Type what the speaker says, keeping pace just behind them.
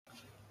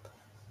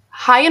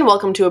Hi, and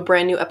welcome to a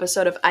brand new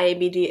episode of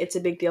IABD It's a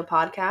Big Deal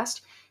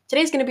podcast.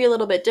 Today's going to be a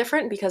little bit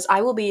different because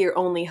I will be your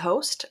only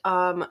host.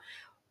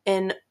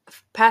 In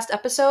past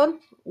episode,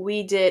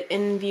 we did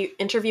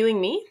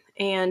interviewing me,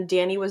 and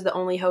Dani was the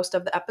only host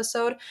of the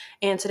episode.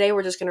 And today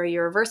we're just going to be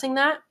reversing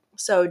that.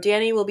 So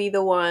Dani will be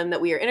the one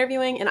that we are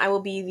interviewing, and I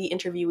will be the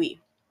interviewee.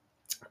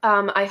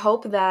 I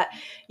hope that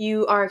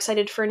you are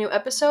excited for a new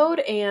episode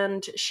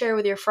and share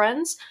with your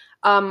friends.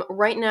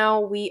 Right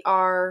now, we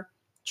are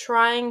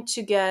trying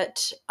to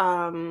get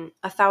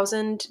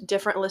 1,000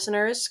 different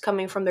listeners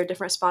coming from their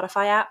different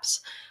Spotify apps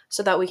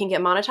so that we can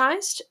get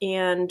monetized.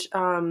 And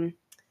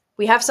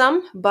we have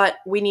some, but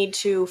we need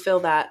to fill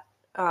that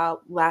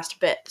last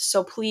bit.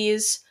 So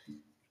please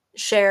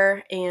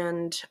share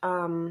and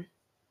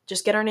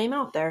just get our name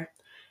out there.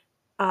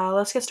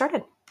 Let's get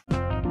started.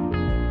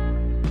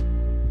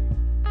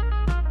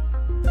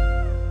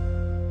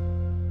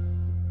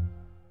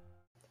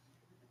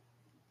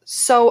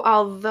 So,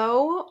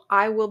 although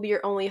I will be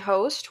your only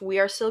host, we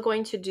are still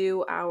going to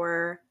do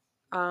our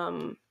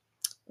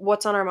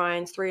what's on our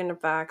minds,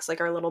 300 facts, like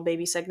our little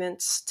baby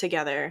segments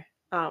together,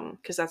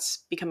 because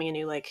that's becoming a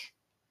new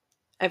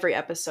every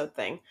episode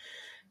thing.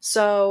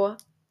 So,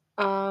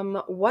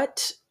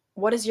 what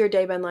has your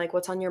day been like?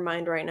 What's on your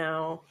mind right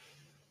now?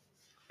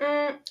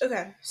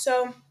 Okay,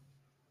 so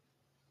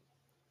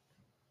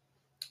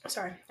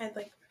sorry, I had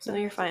No,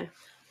 you're fine.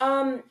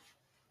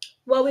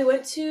 Well, we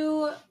went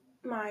to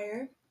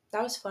Meyer.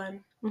 That was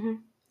fun.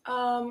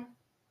 Mm-hmm.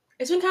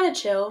 It's been kind of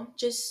chill,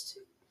 just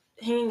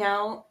hanging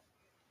out.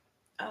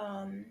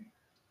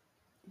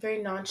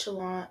 Very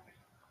nonchalant.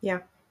 Yeah,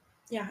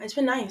 it's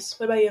been nice.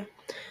 What about you?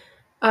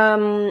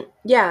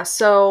 Yeah,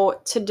 so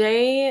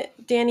today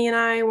Dani and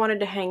I wanted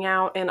to hang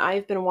out, and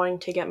I've been wanting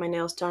to get my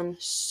nails done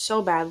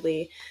so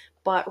badly,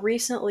 but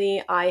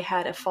recently I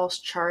had a false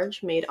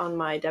charge made on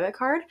my debit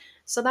card,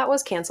 so that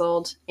was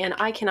canceled, and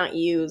I cannot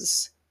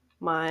use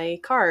my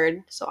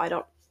card, so I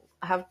don't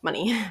have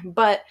money,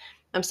 but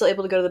I'm still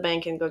able to go to the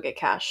bank and go get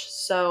cash.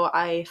 So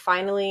I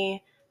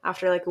finally,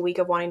 after like a week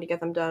of wanting to get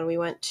them done, we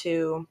went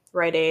to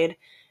Rite Aid.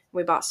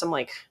 We bought some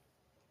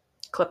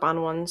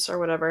clip-on ones or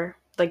whatever,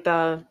 like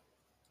the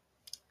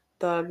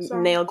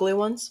nail glue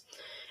ones,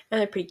 and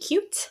they're pretty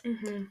cute.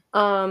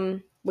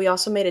 We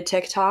also made a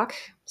TikTok,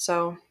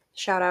 so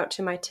shout out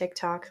to my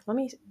TikTok. Let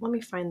me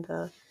find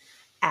the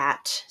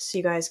 @ so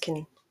you guys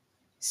can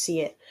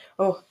see it.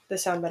 Oh, the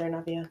sound better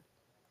not be on.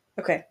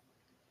 Okay.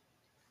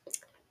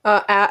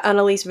 At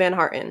Annalise Van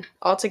Harten,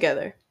 all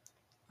together.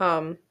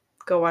 Go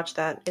watch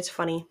that. It's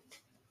funny.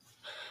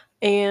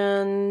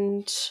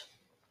 And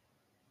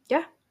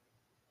yeah,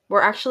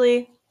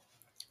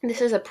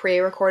 this is a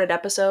pre-recorded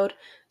episode,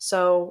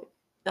 so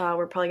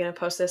we're probably gonna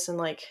post this in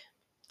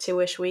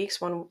 2-ish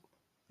weeks,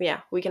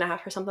 week and a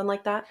half or something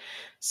like that.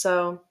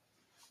 So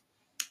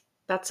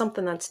that's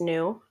something that's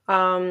new.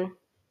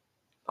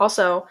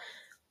 Also,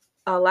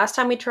 last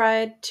time we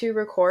tried to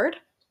record,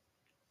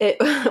 it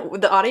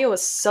the audio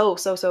was so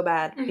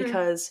bad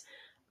because,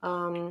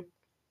 the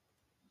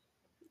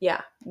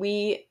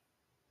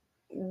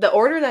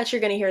order that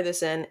you're gonna hear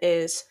this in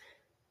is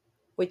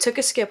we took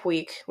a skip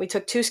week, we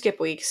took 2 skip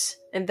weeks,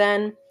 and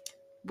then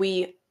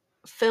we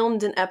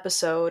filmed an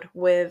episode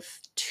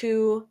with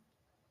two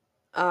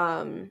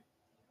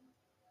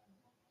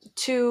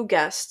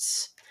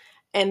guests,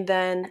 and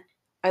then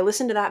I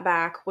listened to that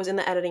back, was in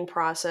the editing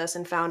process,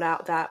 and found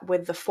out that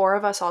with the 4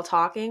 of us all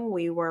talking,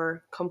 we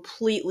were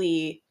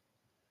completely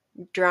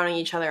drowning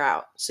each other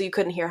out, so you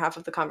couldn't hear half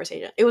of the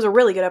conversation. It was a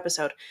really good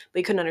episode, but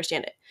you couldn't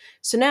understand it.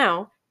 So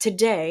now,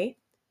 today,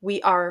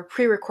 we are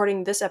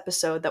pre-recording this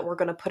episode that we're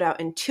going to put out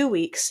in 2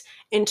 weeks,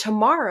 and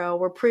tomorrow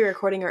we're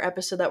pre-recording our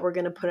episode that we're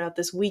going to put out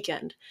this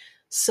weekend.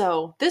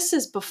 So this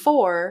is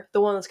before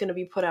the one that's going to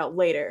be put out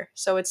later.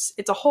 So it's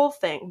a whole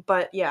thing,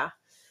 but yeah,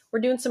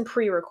 we're doing some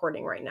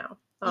pre-recording right now.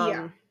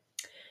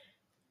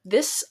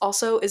 This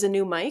also is a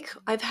new mic.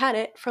 I've had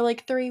it for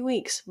 3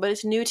 weeks, but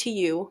it's new to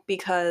you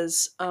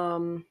because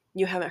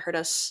you haven't heard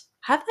us.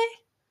 Have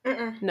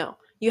they? No,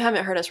 you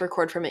haven't heard us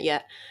record from it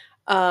yet.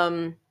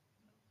 I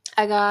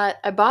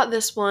bought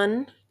this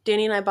one.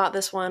 Dani and I bought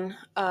this one,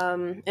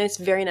 and it's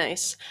very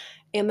nice.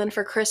 And then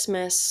for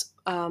Christmas,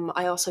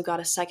 I also got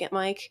a second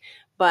mic,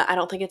 but I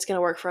don't think it's going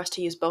to work for us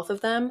to use both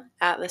of them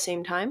at the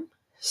same time.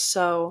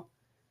 So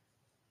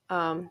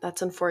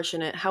that's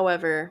unfortunate.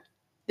 However,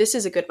 this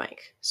is a good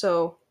mic,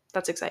 so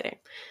that's exciting.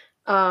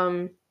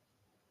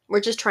 We're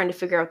just trying to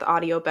figure out the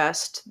audio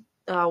best.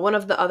 One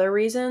of the other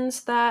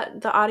reasons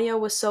that the audio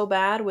was so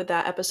bad with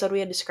that episode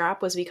we had to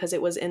scrap was because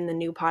it was in the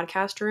new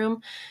podcast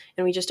room,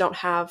 and we just don't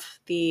have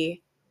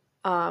the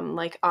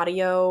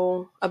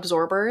audio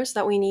absorbers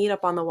that we need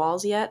up on the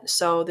walls yet.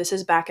 So this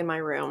is back in my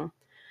room.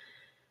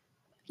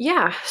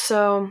 Yeah,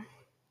 so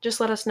just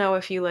let us know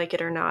if you like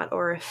it or not,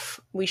 or if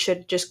we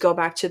should just go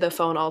back to the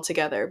phone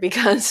altogether,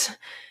 because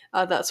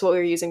that's what we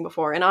were using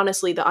before. And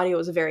honestly, the audio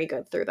was very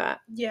good through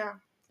that. Yeah,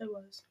 it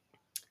was.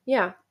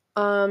 Yeah.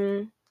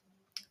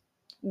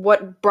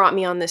 What brought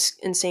me on this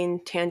insane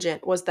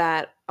tangent was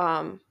that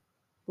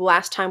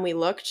last time we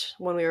looked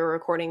when we were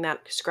recording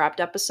that scrapped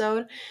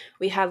episode,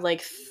 we had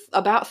like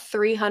about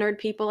 300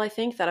 people, I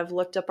think, that have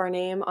looked up our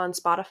name on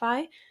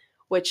Spotify,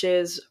 which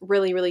is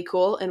really, really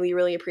cool. And we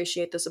really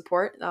appreciate the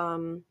support.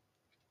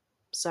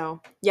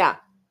 So yeah,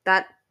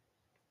 that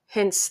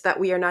hints that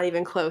we are not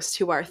even close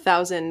to our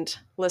 1,000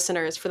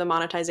 listeners for the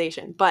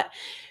monetization, but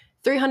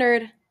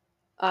 300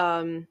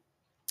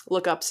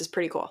 lookups is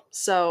pretty cool.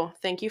 So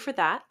thank you for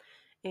that.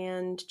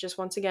 And just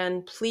once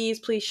again, please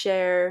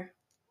share.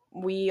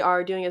 We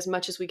are doing as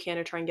much as we can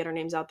to try and get our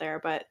names out there,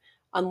 but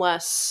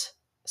unless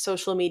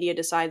social media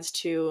decides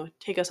to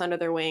take us under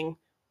their wing,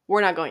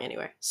 we're not going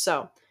anywhere.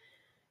 So,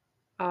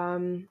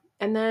 and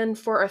then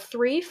for our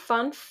 3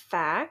 fun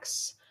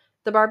facts,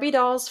 the Barbie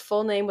doll's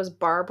full name was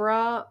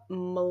Barbara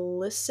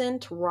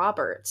Millicent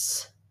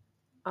Roberts.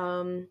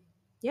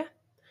 Yeah,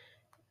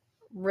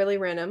 really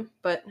random,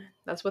 but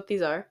that's what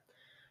these are.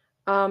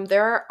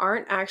 There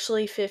aren't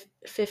actually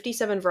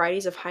 57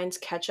 varieties of Heinz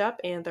ketchup,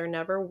 and there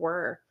never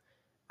were.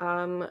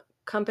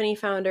 Company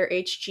founder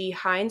H.G.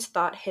 Heinz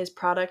thought his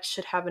product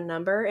should have a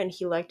number, and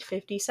he liked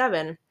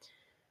 57.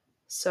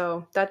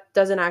 So that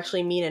doesn't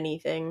actually mean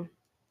anything.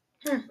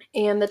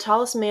 And the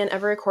tallest man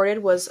ever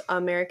recorded was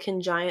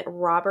American giant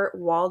Robert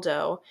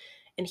Waldo,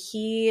 and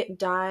he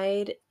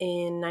died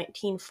in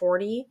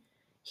 1940.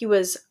 He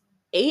was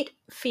 8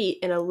 feet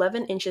and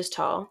 11 inches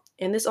tall,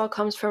 and this all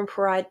comes from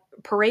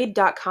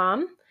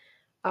parade.com,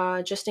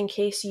 just in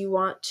case you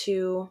want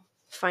to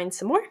find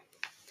some more.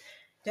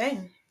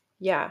 Dang.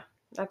 Yeah,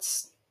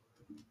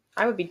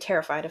 I would be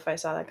terrified if I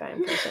saw that guy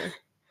in person.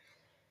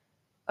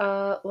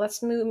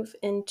 Let's move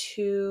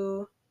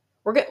into...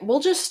 We'll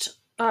just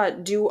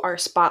do our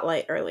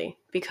spotlight early,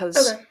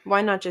 because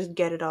why not just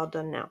get it all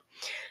done now?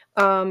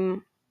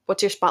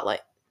 What's your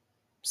spotlight?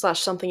 /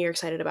 something you're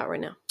excited about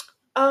right now?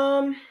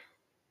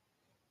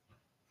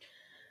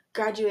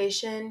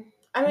 Graduation.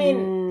 I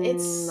mean,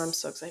 I'm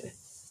so excited.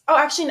 Oh,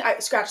 actually, I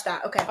scratched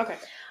that. Okay.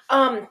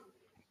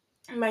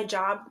 My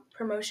job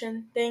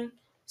promotion thing.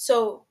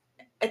 So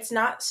it's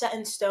not set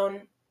in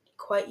stone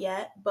quite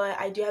yet, but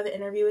I do have an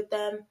interview with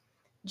them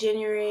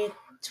January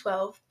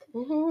 12th.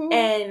 Mm-hmm.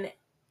 And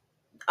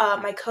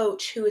my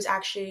coach, who is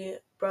actually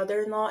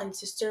brother-in-law and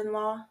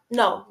sister-in-law.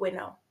 No.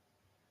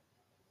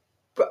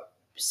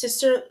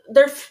 Sister,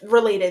 they're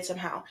related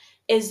somehow,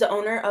 is the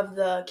owner of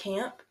the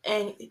camp,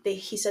 and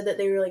he said that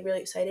they were like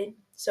really excited.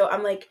 So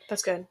I'm like,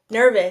 that's good.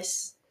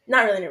 Nervous,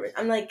 not really nervous.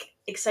 I'm like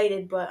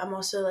excited, but I'm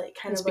also like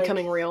kind it's of like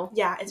becoming real.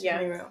 Yeah, it's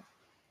becoming real.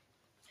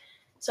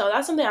 So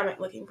that's something I'm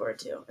looking forward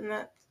to, and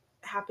that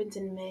happens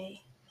in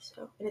May.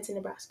 So, and it's in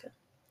Nebraska.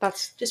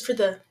 That's just for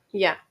the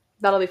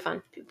that'll be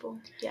fun. People,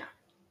 yeah.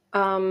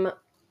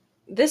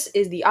 This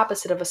is the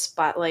opposite of a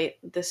spotlight.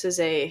 This is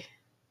a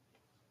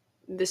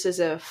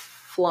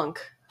flunk.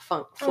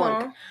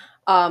 Aww.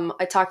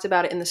 I talked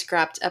about it in the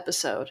scrapped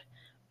episode,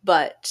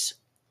 but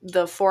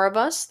the 4 of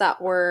us that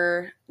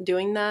were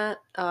doing that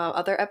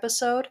other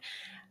episode,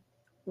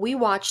 we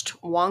watched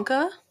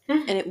Wonka,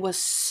 and it was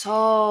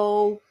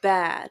so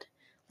bad.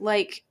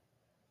 Like,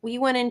 we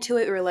went into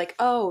it, we were like,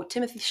 oh,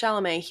 Timothée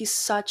Chalamet, he's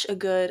such a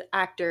good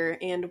actor,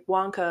 and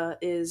Wonka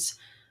is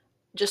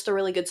just a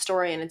really good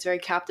story, and it's very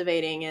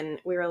captivating, and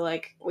we were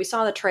like, we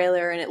saw the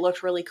trailer and it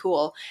looked really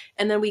cool,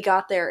 and then we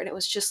got there and it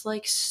was just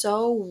like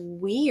so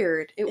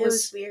weird. It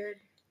was weird.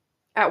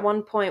 At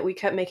one point we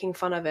kept making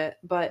fun of it,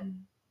 but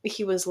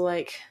he was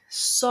like,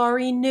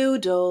 sorry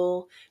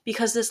Noodle,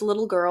 because this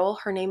little girl,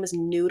 her name is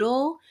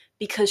Noodle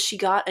because she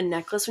got a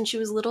necklace when she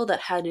was little that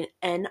had an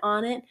N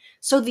on it,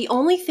 so the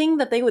only thing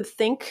that they would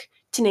think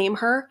to name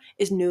her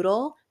is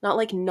Noodle, not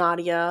like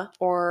Nadia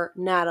or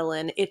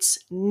Natalie. It's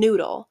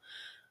Noodle.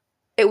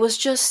 It was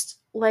just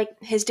like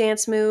his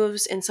dance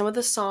moves and some of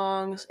the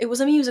songs. It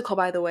was a musical,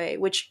 by the way,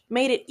 which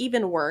made it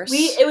even worse.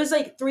 It was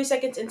like 3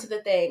 seconds into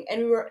the thing,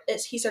 and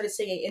he started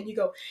singing, and you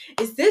go,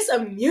 "Is this a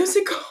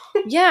musical?"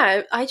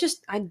 Yeah, I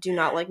do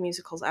not like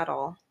musicals at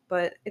all,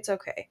 but it's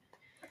okay.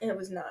 And it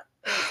was not.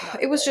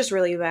 It was just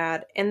really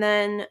bad. And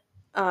then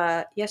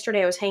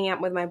yesterday I was hanging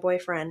out with my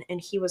boyfriend, and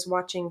he was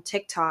watching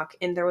TikTok,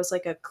 and there was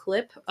like a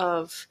clip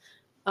of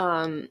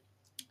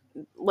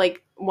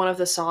like one of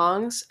the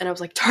songs, and I was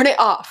like, turn it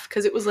off,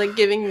 because it was like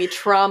giving me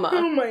trauma.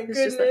 Oh my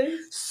goodness. Like,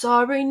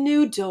 sorry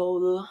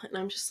Noodle. And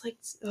I'm just like,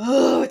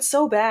 oh, it's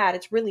so bad.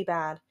 It's really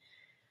bad.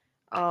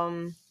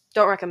 Don't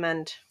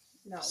recommend.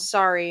 No.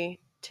 Sorry,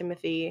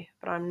 Timothy,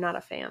 but I'm not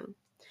a fan.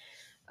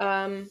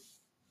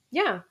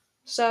 Yeah.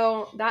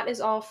 So that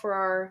is all for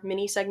our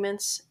mini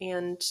segments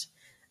and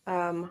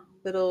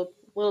little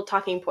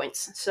talking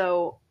points.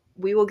 So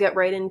we will get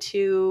right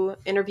into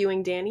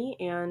interviewing Dani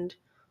and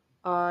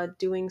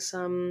doing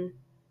some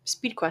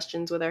speed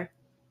questions with her.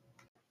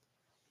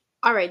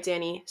 All right,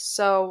 Dani.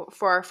 So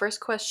for our first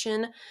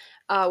question,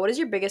 what is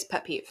your biggest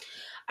pet peeve?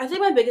 I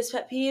think my biggest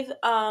pet peeve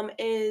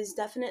is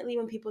definitely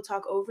when people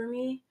talk over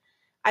me.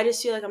 I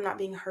just feel like I'm not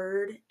being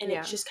heard, and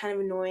it's just kind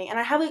of annoying. And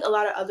I have like a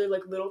lot of other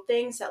like little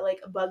things that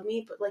like bug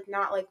me, but like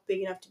not like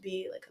big enough to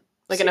be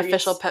like an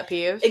official pet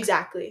peeve.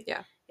 Exactly.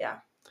 Yeah. Yeah.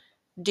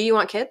 Do you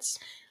want kids?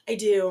 I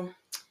do.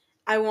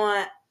 I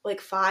want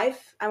like 5.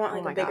 I want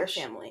like a bigger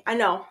family. I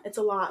know it's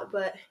a lot,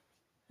 but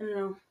I don't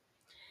know.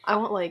 I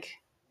want like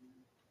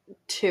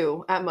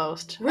 2 at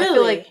most. Really? I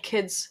feel like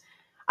kids.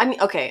 I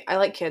mean, okay, I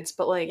like kids,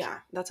 but like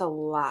that's a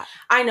lot.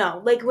 I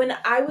know. Like when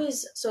I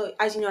was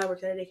as you know, I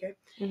worked at a daycare.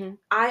 Mm-hmm.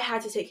 I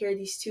had to take care of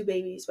these 2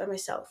 babies by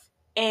myself,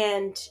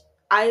 and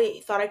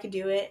I thought I could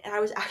do it, and I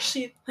was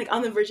actually like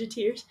on the verge of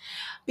tears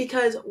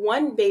because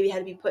one baby had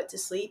to be put to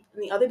sleep,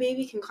 and the other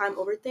baby can climb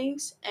over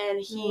things,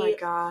 and oh my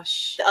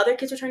gosh, the other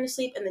kids were trying to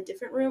sleep in the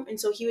different room, and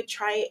so he would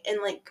try and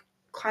like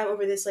climb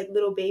over this like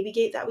little baby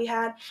gate that we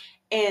had,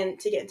 and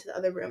to get into the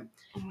other room.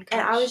 Oh my gosh.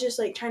 And I was just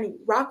like trying to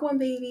rock one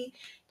baby,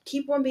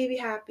 keep one baby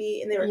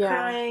happy, and they were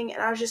crying,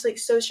 and I was just like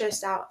so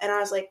stressed out, and I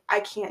was like, I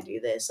can't do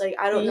this. Like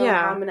I don't know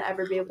how I'm gonna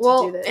ever be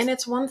able to do this. And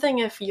it's one thing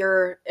if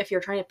you're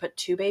trying to put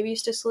 2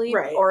 babies to sleep,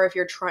 right, or if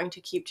you're trying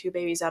to keep 2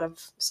 babies out of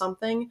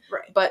something,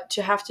 right, but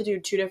to have to do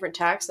 2 different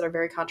tasks that are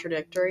very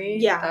contradictory,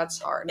 that's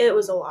hard. It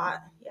was a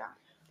lot.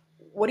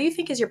 What do you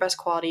think is your best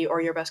quality or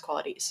your best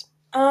qualities?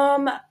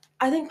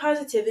 I think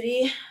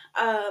positivity.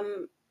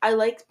 I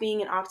like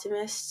being an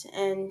optimist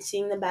and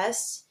seeing the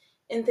best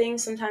in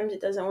things. Sometimes it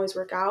doesn't always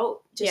work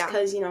out just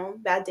because, you know,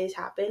 bad days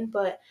happen.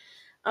 But,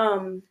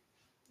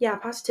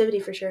 positivity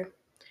for sure.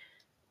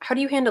 How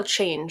do you handle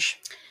change?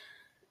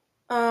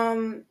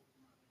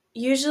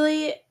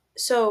 Usually,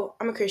 so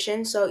I'm a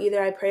Christian, so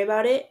either I pray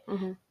about it,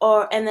 mm-hmm,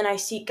 and then I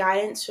seek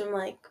guidance from,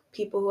 like,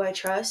 people who I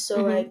trust. So,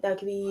 mm-hmm, like, that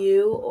could be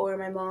you or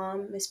my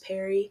mom, Miss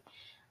Perry,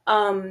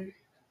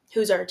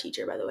 who's our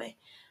teacher, by the way.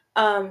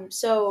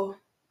 So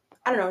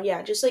I don't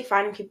know, just like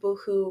finding people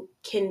who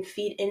can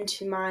feed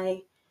into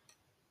my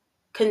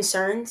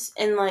concerns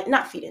and like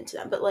not feed into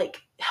them, but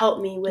like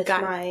help me with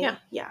guide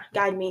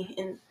me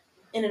in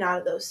and out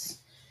of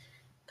those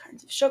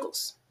kinds of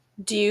struggles.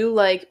 Do you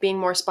like being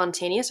more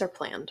spontaneous or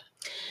planned?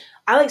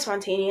 I like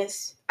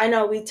spontaneous. I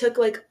know me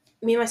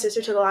and my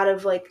sister took a lot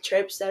of like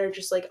trips that are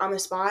just like on the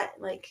spot,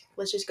 like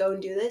let's just go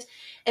and do this,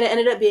 and it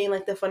ended up being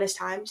like the funnest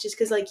times just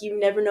because like you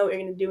never know what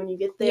you're gonna do when you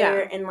get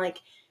there, and like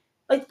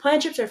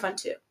planned trips are fun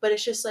too, but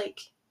it's just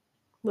like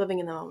living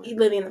in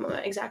the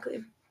moment.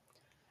 Exactly.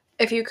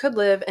 If you could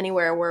live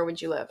anywhere, where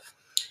would you live?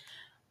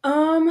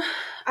 I've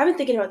been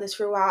thinking about this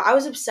for a while. I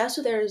was obsessed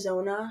with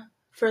Arizona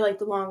for like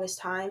the longest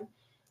time.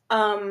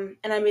 And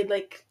I made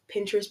like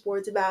Pinterest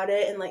boards about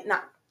it and like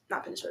not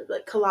Pinterest boards, but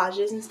like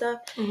collages and stuff.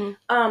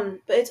 Mm-hmm.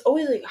 But it's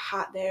always like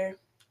hot there,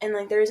 and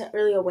like there isn't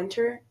really a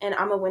winter, and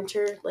I'm a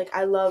winter, like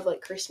I love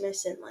like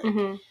Christmas and like,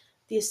 mm-hmm,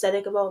 the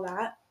aesthetic of all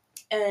that.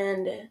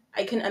 And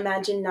I couldn't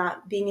imagine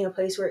not being in a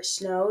place where it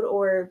snowed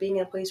or being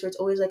in a place where it's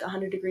always like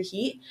 100-degree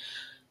heat.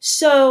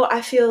 So I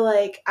feel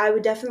like I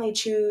would definitely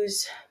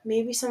choose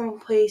maybe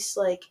some place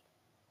like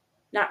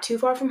not too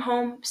far from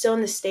home, still in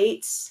the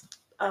States,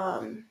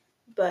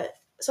 but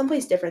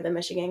someplace different than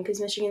Michigan, because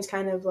Michigan's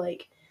kind of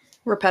like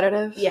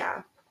repetitive.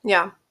 Yeah.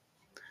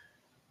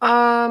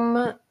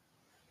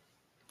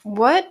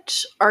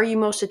 What are you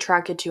most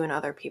attracted to in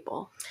other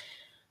people?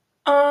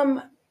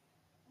 The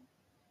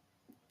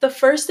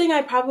first thing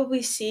I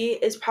probably see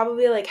is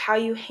probably like how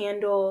you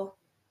handle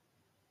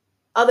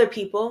other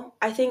people.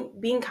 I think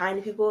being kind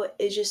to people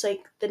is just like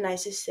the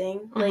nicest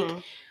thing. Mm-hmm.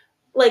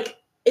 Like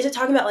is it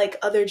talking about like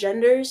other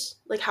genders?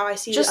 Like how I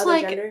see just other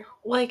like, gender?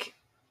 Like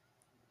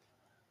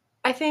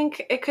I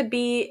think it could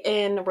be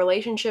in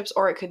relationships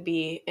or it could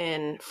be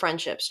in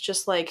friendships.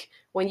 Just like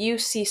when you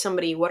see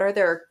somebody, what are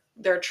their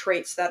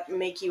traits that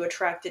make you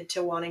attracted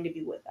to wanting to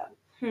be with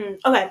them?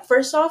 Okay,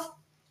 first off,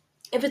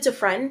 if it's a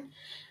friend,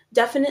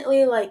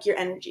 definitely like your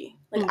energy.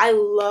 Like I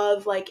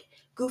love like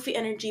goofy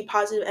energy,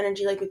 positive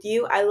energy. Like with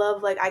you, I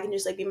love like I can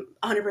just like be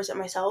 100%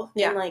 myself,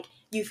 and like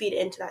you feed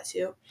into that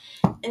too.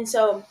 And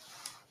so,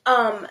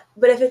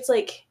 but if it's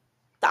like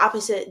the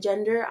opposite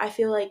gender, I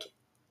feel like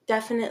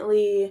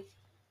definitely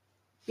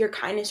your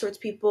kindness towards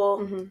people,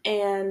 mm-hmm,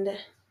 and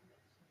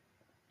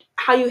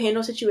how you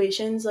handle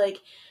situations. Like,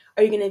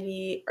 are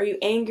you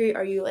angry?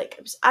 Are you like,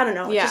 I don't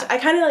know. I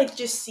kind of like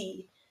just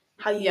see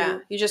how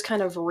you. You just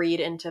kind of read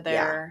into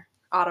their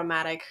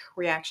automatic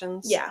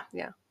reactions. Yeah.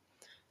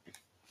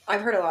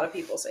 I've heard a lot of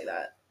people say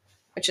that,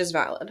 which is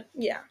valid.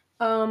 Yeah.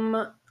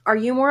 Are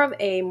you more of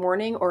a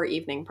morning or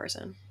evening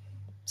person?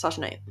 /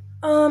 night?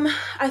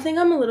 I think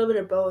I'm a little bit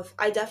of both.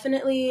 I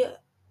definitely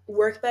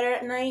work better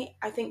at night.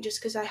 I think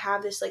just because I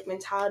have this like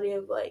mentality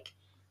of like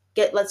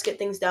let's get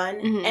things done,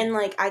 mm-hmm, and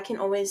like I can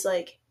always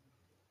like,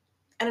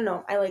 I don't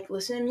know, I like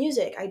listen to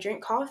music, I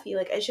drink coffee,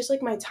 like it's just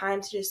like my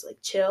time to just like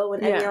chill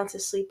when everyone else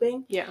is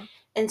sleeping.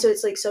 And so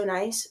it's like so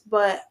nice.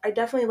 But I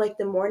definitely like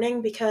the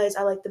morning because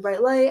I like the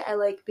bright light, I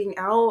like being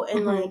out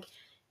and, mm-hmm, like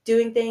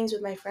doing things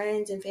with my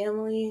friends and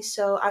family.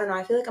 So I don't know,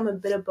 I feel like I'm a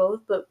bit of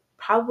both, but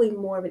probably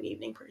more of an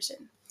evening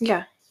person.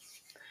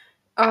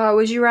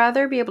 Would you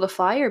rather be able to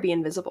fly or be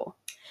invisible?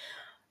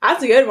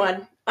 That's a good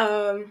one.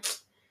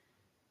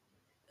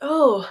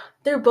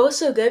 They're both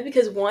so good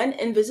because 1,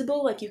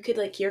 invisible, like you could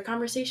like hear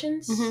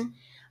conversations. Mm-hmm.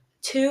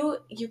 2,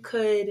 you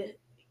could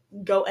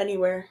go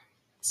anywhere.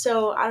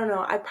 So I don't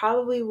know. I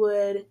probably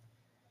would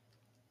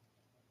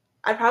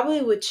I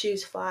probably would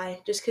choose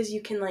fly just because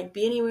you can like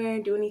be anywhere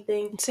and do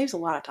anything. It saves a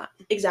lot of time.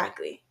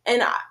 Exactly.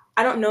 And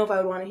I don't know if I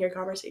would want to hear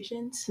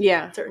conversations.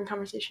 Yeah. Certain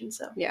conversations,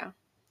 so. Yeah.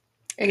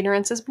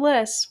 Ignorance is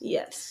bliss.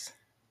 Yes.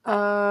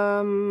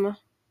 I'm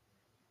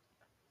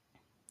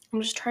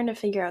just trying to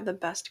figure out the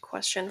best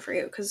question for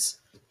you because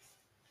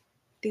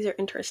these are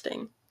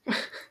interesting.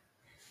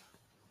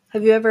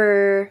 Have you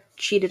ever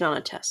cheated on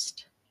a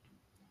test?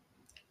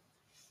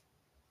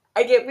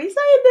 I get we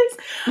saying this.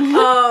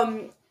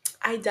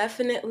 I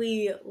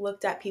definitely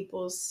looked at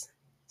people's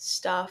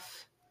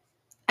stuff.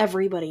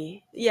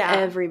 Everybody. Yeah.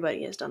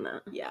 Everybody has done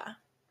that. Yeah.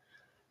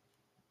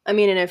 I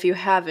mean, and if you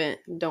haven't,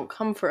 don't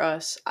come for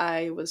us.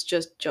 I was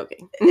just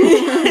joking.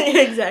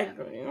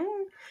 Exactly.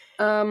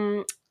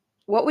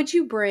 What would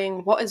you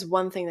bring? What is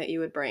one thing that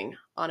you would bring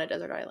on a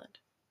desert island?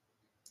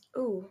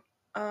 Ooh.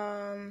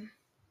 My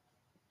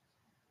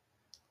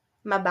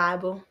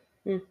Bible.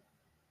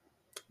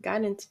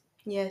 Guidance.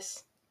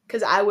 Yes.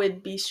 Because I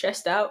would be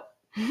stressed out.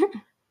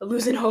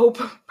 Losing hope,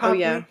 probably. Oh,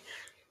 yeah.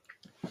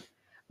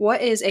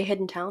 What is a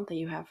hidden talent that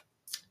you have?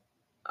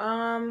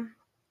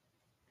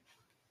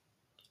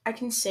 I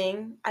can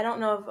sing. I don't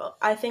know if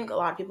I think a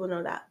lot of people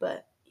know that,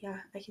 but yeah,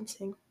 I can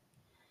sing.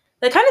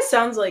 That kind of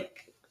sounds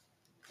like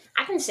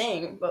I can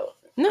sing, but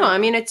no, I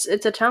mean it's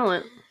a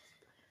talent.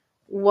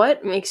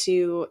 What makes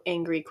you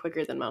angry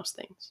quicker than most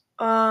things?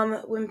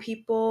 When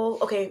people,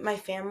 my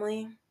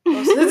family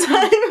most of the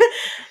time,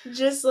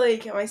 just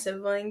like my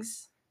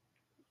siblings,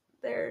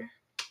 they're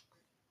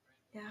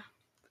yeah.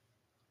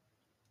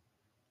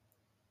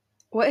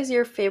 What is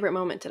your favorite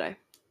moment today?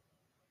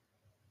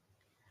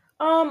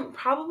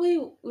 Probably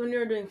when we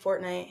were doing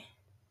Fortnite.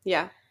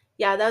 Yeah.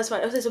 Yeah, that was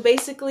fun. Okay, so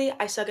basically,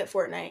 I suck at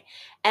Fortnite,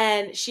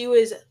 and she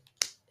was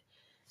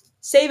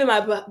saving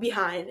my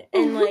behind,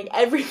 and like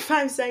every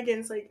 5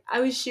 seconds, like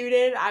I was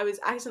shooting, I was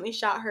accidentally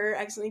shot her,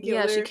 accidentally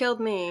killed her. Yeah, she killed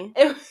me.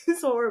 It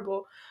was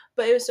horrible,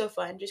 but it was so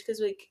fun just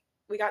because we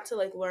got to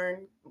like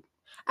learn.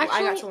 Actually,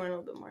 I got to learn a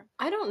little bit more.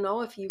 I don't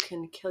know if you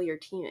can kill your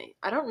teammate.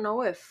 I don't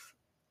know if.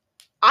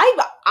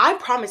 I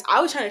promise.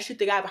 I was trying to shoot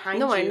the guy behind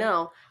you. No, I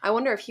know. I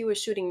wonder if he was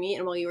shooting me,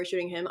 and while you were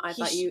shooting him, I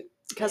thought you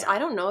because I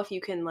don't know if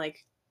you can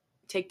like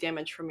take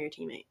damage from your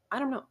teammate. I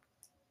don't know.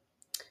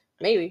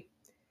 Maybe.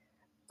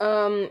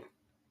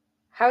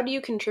 How do you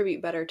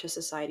contribute better to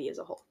society as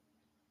a whole?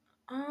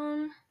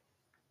 What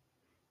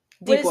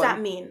does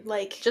that mean?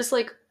 Like, just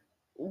like,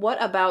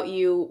 what about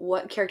you?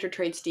 What character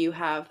traits do you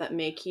have that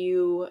make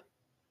you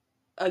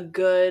a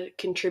good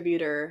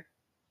contributor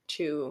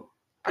to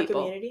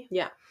people? Our community?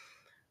 Yeah.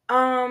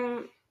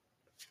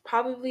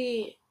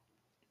 Probably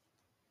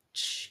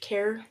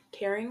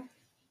caring.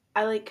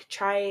 I like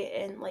try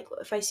and like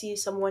if I see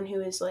someone who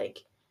is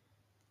like,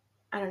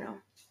 I don't know,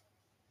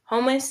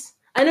 homeless.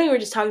 I know you were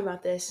just talking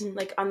about this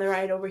like on the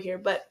ride over here,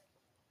 but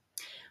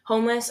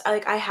homeless,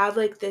 I have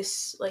like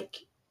this like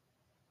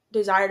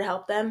desire to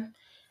help them,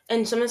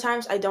 and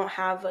sometimes I don't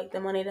have like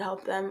the money to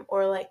help them,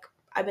 or like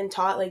I've been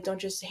taught like don't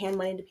just hand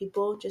money to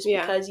people just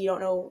because you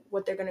don't know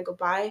what they're gonna go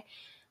buy.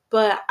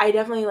 But I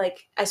definitely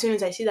like as soon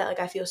as I see that, like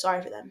I feel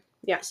sorry for them.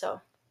 Yeah.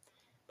 So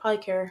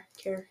probably care.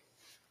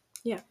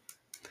 Yeah.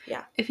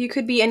 Yeah. If you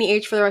could be any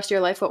age for the rest of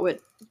your life,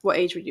 what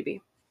age would you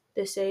be?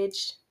 This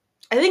age.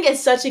 I think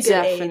it's such a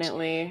good age.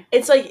 Definitely.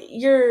 It's like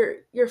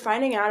you're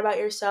finding out about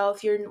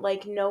yourself. You're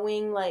like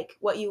knowing like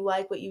what you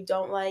like, what you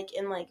don't like,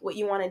 and like what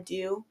you want to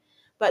do.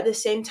 But at the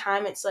same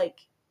time, it's like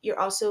you're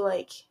also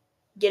like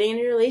getting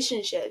into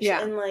relationships.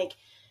 Yeah. And like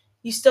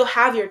you still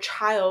have your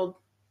child.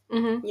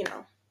 Mm-hmm. You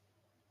know.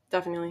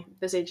 Definitely.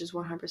 This age is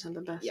 100%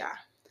 the best. Yeah,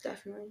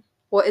 definitely.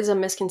 What is a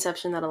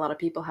misconception that a lot of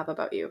people have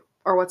about you?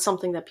 Or what's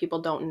something that people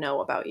don't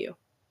know about you?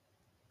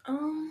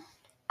 I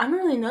don't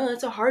really know.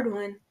 That's a hard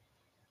one.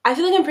 I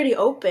feel like I'm pretty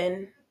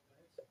open.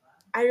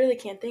 I really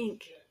can't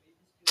think.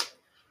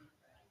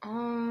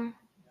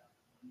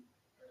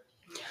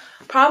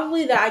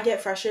 Probably that I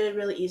get frustrated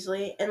really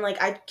easily, and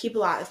like I keep a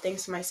lot of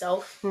things to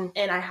myself,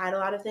 and I hide a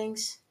lot of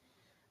things.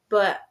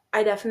 But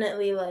I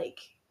definitely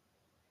like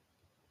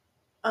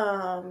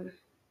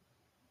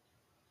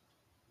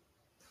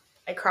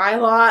I cry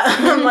a lot.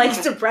 I'm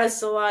like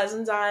depressed a lot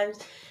sometimes.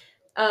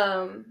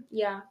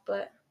 Yeah,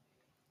 but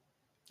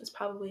it's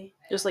probably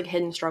just like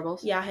hidden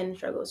struggles. Yeah, hidden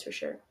struggles for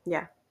sure.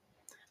 Yeah.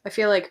 I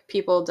feel like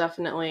people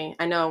definitely,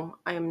 I know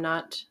I am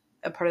not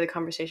a part of the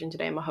conversation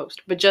today, I'm a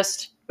host, but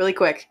just really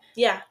quick.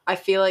 Yeah. I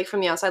feel like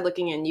from the outside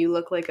looking in, you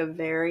look like a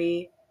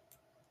very,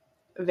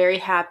 very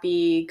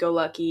happy, go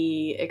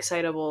lucky,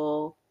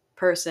 excitable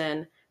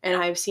person. And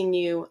I've seen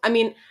you, I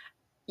mean,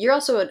 you're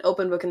also an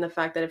open book in the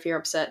fact that if you're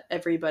upset,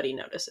 everybody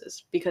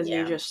notices because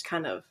you just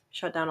kind of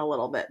shut down a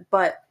little bit.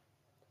 But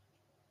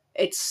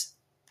it's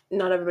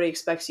not everybody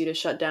expects you to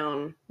shut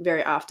down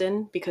very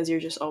often because you're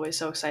just always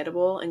so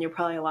excitable, and you're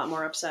probably a lot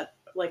more upset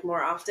like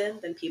more often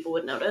than people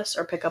would notice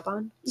or pick up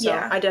on. So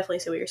yeah. I definitely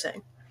see what you're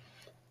saying.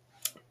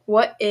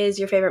 What is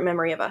your favorite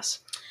memory of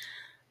us?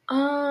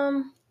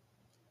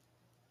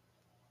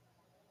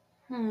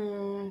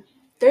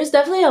 There's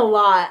definitely a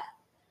lot.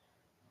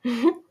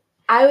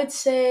 I would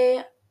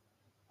say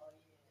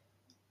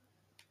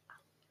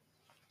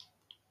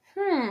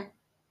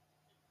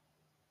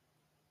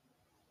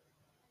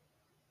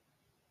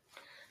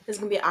There's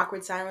gonna be an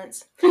awkward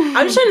silence.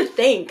 I'm just trying to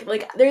think.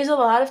 Like, there's a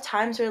lot of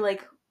times where,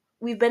 like,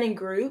 we've been in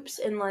groups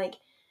and, like,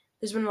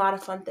 there's been a lot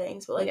of fun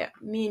things. But,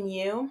 like, me and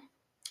you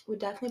would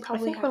definitely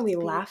probably I think when we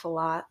laugh a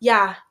lot.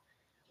 Yeah.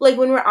 Like,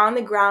 when we're on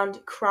the ground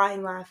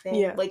crying,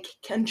 laughing, like,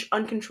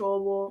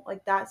 uncontrollable.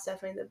 Like, that's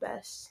definitely the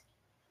best.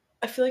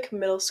 I feel like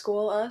middle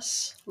school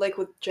us, like,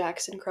 with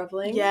Jackson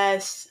Krevling.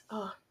 Yes.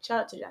 Oh,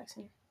 shout out to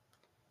Jackson.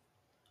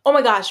 Oh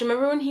my gosh,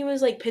 remember when he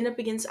was, like, pinned up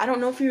against, I don't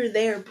know if you were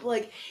there, but,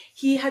 like,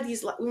 he had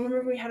these, remember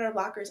when we had our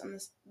lockers on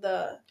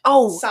the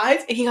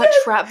sides? He got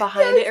trapped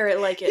behind it, or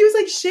it, like, he was,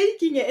 like,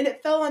 shaking it, and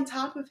it fell on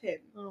top of him.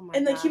 Oh my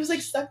And, like, gosh. He was,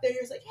 like, stuck there, he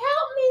was, like,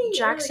 help me!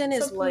 Jackson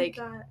is, like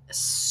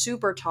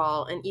super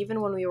tall, and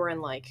even when we were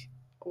in, like,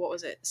 what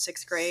was it,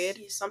 6th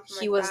grade?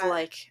 He was,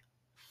 like,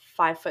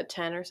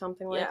 5'10" or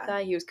something like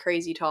that. He was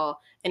crazy tall,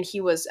 and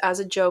he was, as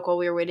a joke while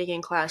we were waiting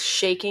in class,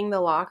 shaking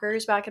the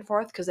lockers back and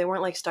forth because they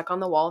weren't, like, stuck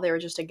on the wall, they were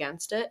just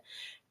against it,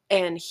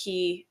 and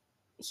he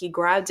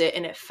grabbed it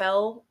and it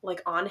fell,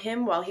 like, on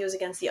him while he was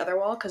against the other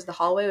wall because the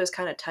hallway was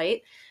kind of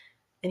tight,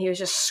 and he was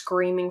just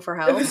screaming for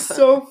help. It was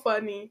so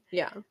funny.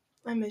 Yeah,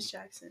 I miss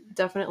Jackson.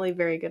 Definitely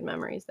very good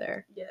memories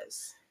there.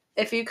 Yes.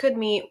 If you could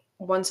meet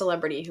one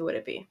celebrity, who would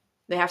it be?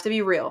 They have to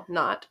be real,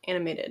 not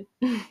animated.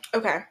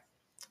 Okay.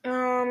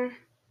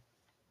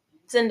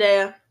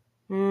 Zendaya.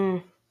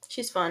 Mm.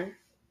 She's fun.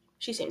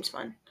 She seems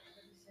fun.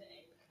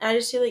 And I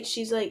just feel like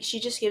she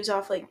just gives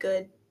off, like,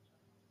 good,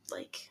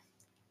 like,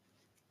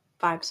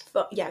 vibes.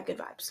 Good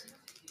vibes.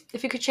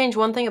 If you could change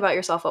one thing about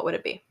yourself, what would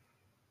it be?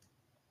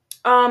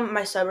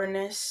 My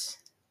stubbornness.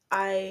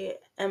 I've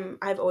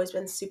always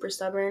been super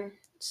stubborn.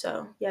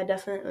 So, yeah,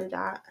 definitely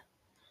that.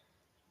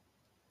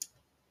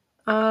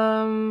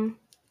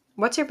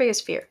 What's your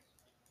biggest fear?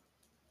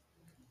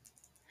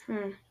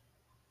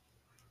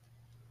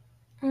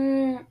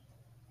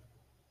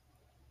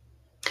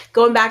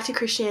 Going back to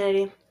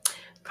Christianity.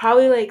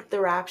 Probably, like, the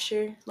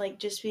rapture. Like,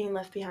 just being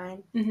left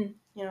behind. Mm-hmm.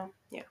 You know?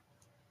 Yeah.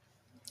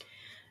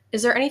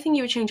 Is there anything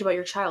you would change about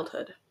your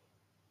childhood?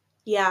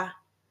 Yeah.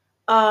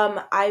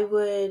 I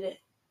would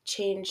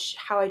change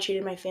how I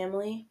treated my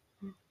family.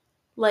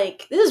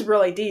 Like, this is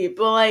really deep,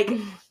 but, like,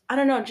 I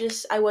don't know,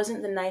 just I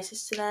wasn't the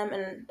nicest to them,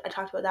 and I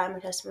talked about that in my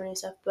testimony and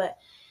stuff, but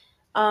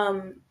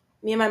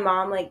me and my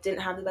mom, like,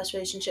 didn't have the best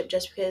relationship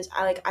just because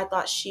I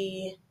thought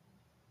she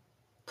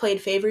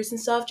played favorites and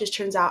stuff. Just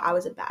turns out I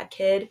was a bad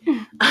kid.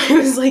 I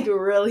was, like,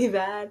 really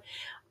bad.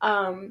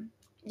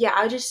 Yeah,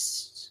 I would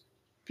just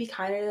be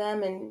kinder to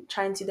them and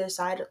try and see their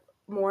side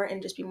more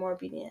and just be more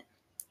obedient.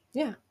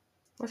 Yeah,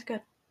 that's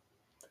good.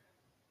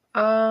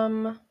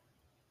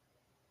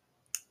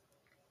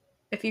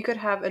 If you could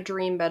have a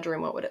dream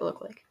bedroom, what would it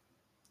look like?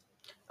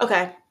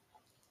 Okay.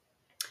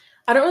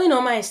 I don't really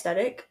know my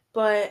aesthetic,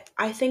 but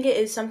I think it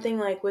is something,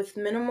 like, with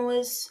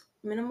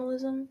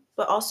minimalism,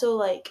 but also,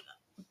 like,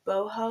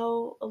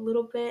 boho a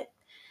little bit.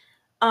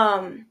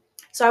 So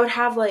I would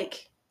have,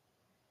 like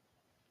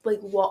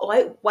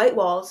white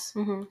walls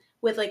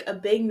with, like, a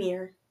big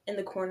mirror in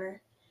the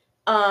corner,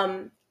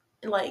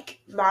 like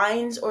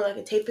vines or, like,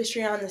 a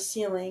tapestry on the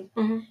ceiling,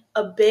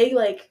 a big,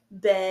 like,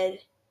 bed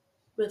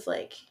with,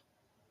 like,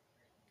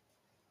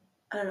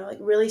 I don't know, like,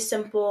 really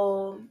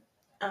simple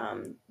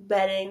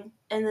bedding,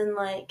 and then,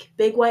 like,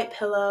 big white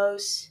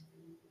pillows.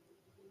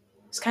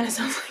 This kind of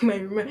sounds like my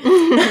room,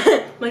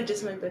 like,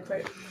 just my bed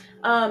part.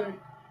 A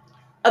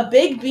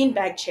big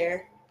beanbag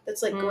chair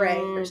that's, like, gray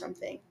or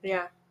something.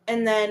 Yeah.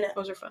 And then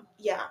those are fun.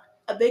 Yeah,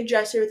 a big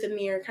dresser with a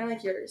mirror, kind of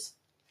like yours.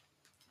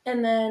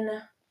 And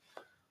then,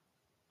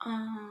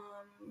 I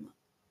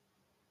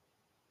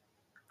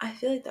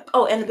feel like that.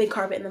 Oh, and a big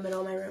carpet in the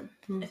middle of my room.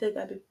 I feel like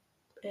that'd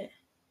be it.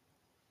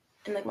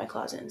 And, like, my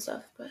closet and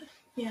stuff. But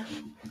yeah.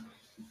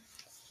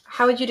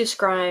 How would you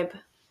describe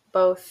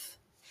both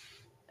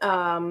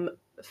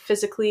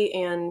physically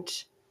and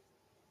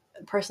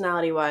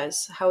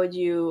personality-wise? How would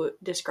you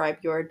describe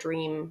your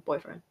dream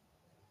boyfriend?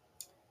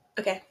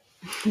 Okay.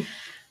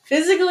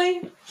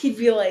 Physically, he'd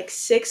be, like,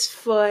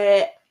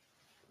 6'4",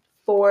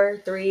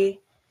 3.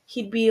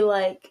 He'd be,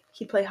 like,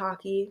 he'd play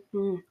hockey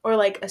or,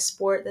 like, a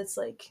sport that's,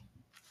 like,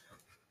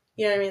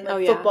 you know what I mean,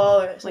 like,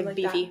 football or something like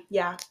beefy. That.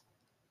 Yeah.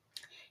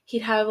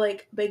 He'd have,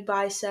 like, big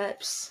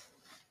biceps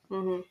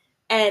and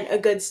a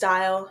good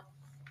style.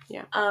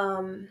 Yeah.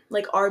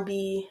 Like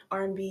R&B,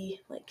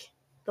 like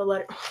the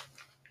letter.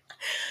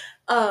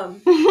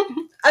 I'm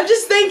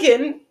just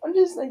thinking.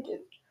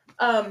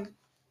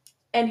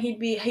 And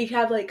he'd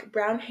have, like,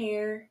 brown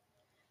hair.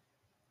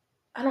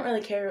 I don't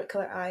really care what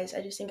color eyes.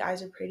 I just think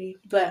eyes are pretty.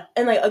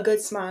 And, like, a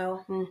good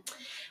smile.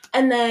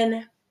 And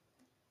then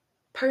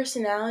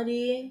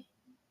personality,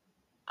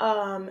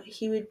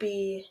 he would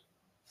be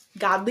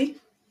godly.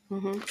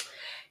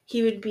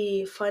 He would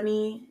be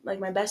funny, like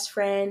my best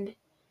friend.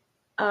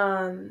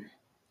 I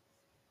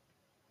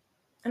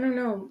don't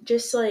know,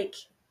 just, like,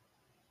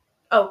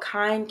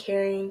 kind,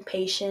 caring,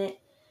 patient.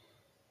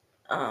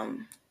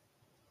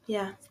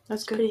 Yeah,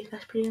 that's good.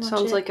 That's pretty much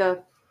Sounds it. like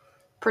a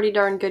pretty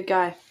darn good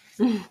guy.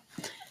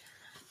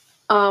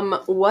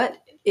 What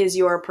is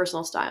your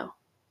personal style?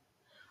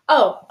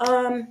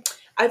 Oh,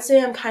 I'd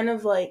say I'm kind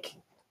of like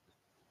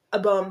a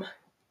bum.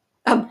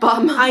 A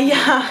bum.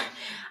 Yeah,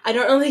 I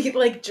don't really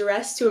like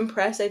dress to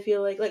impress. I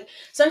feel like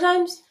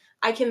sometimes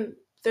I can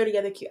throw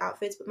together cute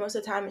outfits, but most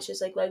of the time it's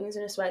just like leggings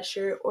and a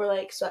sweatshirt or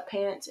like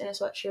sweatpants and a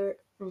sweatshirt.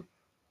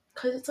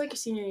 Cause it's like a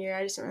senior year,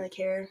 I just don't really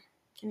care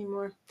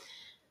anymore.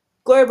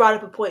 Gloria brought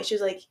up a point. She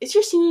was like, "It's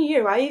your senior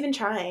year. Why are you even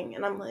trying?"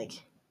 And I'm like,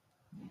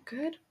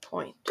 Good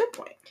point. "Good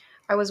point."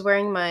 I was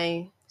wearing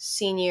my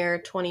senior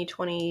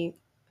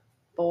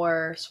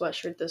 2024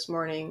 sweatshirt this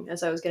morning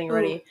as I was getting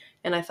ready,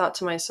 and I thought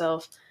to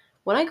myself,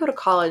 when I go to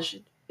college,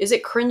 is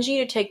it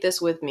cringy to take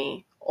this with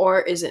me,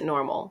 or is it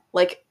normal?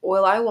 Like,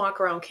 will I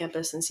walk around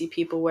campus and see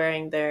people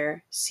wearing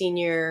their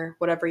senior,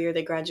 whatever year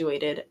they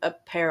graduated,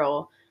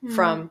 apparel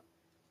from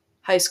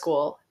high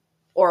school,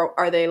 or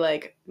are they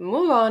like,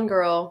 move on,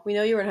 girl, we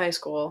know you were in high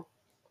school?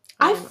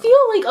 I feel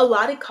like a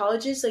lot of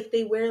colleges, like,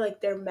 they wear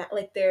like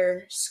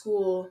their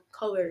school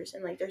colors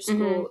and like their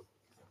school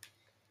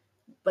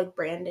like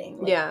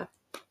branding, like,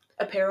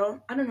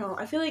 apparel. I don't know.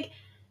 I feel like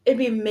it'd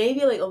be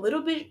maybe like a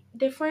little bit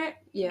different,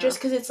 just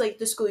because it's like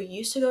the school you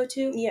used to go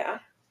to. Yeah.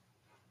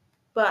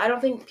 But I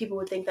don't think people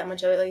would think that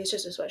much of it. Like, it's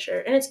just a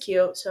sweatshirt and it's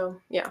cute. So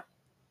yeah.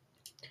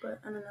 But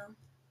I don't know.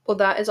 Well,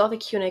 that is all the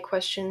Q&A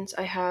questions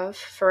I have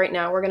for right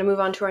now. We're going to move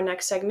on to our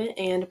next segment,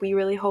 and we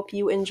really hope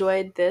you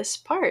enjoyed this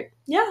part.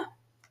 Yeah.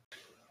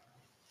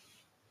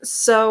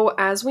 So,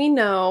 as we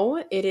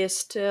know, it is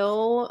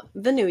still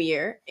the new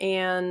year,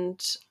 and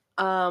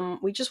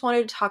we just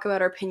wanted to talk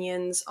about our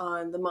opinions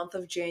on the month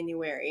of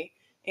January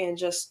and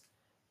just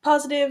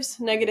positives,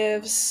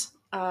 negatives,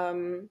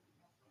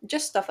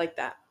 just stuff like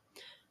that.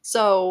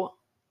 So,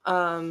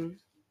 I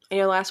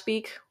know last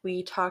week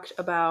we talked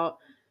about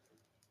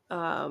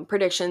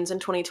predictions in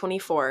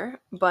 2024,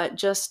 but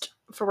just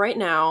for right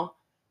now,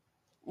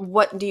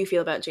 what do you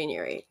feel about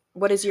January?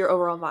 What is your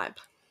overall vibe?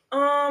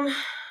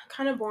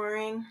 Kind of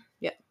boring.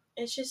 Yeah.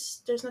 It's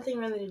just, there's nothing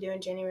really to do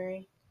in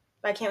January.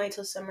 But I can't wait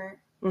till summer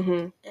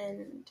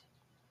and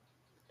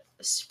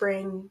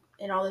spring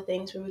and all the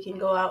things where we can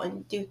go out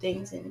and do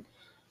things and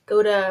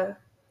go to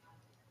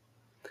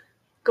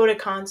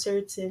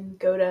concerts and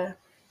go to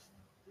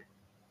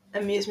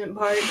amusement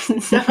parks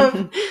and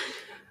stuff.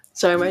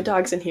 Sorry, my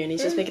dog's in here and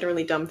he's just making a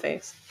really dumb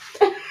face.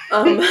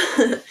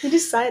 He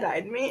just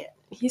side-eyed me.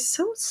 He's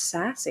so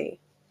sassy.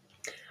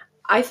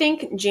 I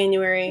think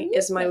January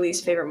is my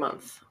least favorite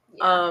month.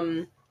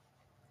 Yeah.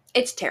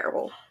 It's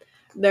terrible.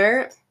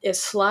 There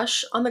is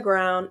slush on the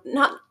ground.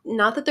 Not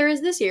that there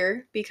is this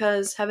year,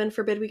 because heaven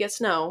forbid we get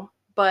snow,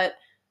 but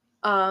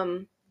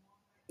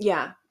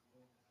yeah.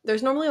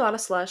 There's normally a lot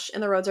of slush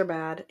and the roads are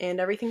bad and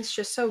everything's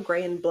just so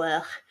gray and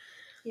blech.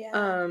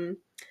 Yeah.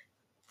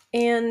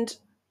 And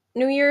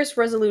New Year's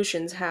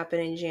resolutions happen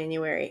in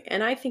January,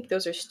 and I think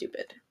those are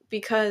stupid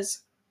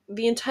because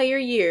the entire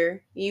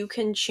year you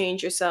can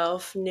change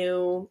yourself,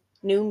 new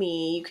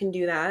me, you can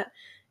do that,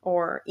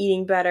 or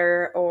eating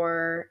better,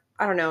 or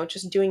I don't know,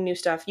 just doing new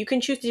stuff. You can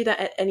choose to do that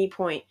at any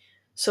point.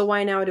 So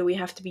why now do we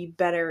have to be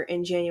better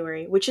in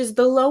January, which is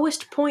the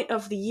lowest point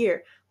of the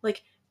year?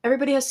 Like,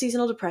 everybody has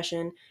seasonal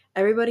depression.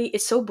 Everybody,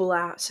 it's so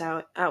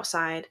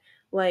outside.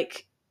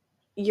 Like,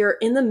 you're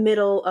in the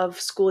middle of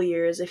school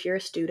years if you're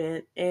a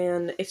student,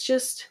 and it's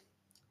just,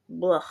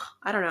 blech,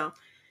 I don't know.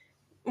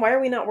 Why are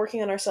we not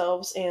working on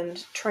ourselves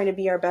and trying to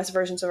be our best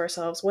versions of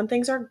ourselves when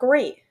things are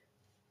great?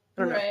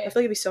 I don't know. I feel like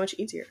it'd be so much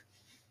easier.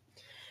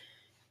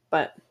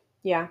 But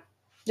yeah,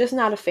 just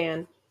not a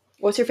fan.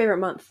 What's your favorite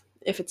month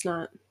if it's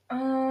not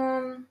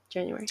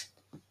January?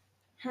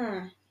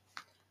 I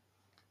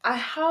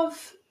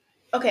have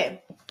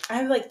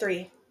like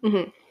 3.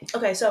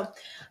 Okay, so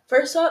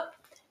first up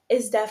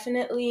is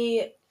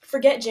definitely,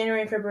 forget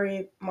January,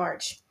 February,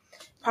 March.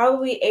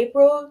 Probably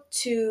April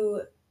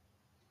to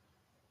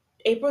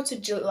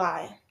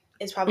July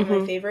is probably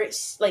my favorite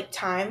like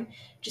time,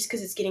 just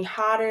because it's getting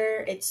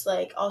hotter. It's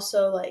like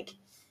also like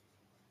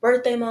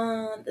birthday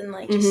month and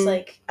like just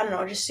like, I don't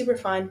know, just super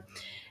fun.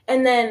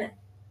 And then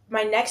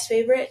my next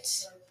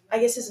favorite, I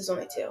guess this is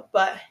only 2,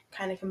 but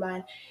kind of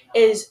combined,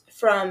 is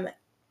from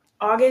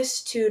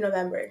August to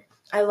November.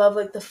 I love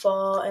like the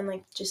fall and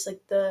like just like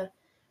the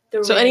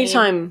so rain.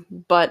 anytime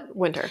but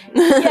winter.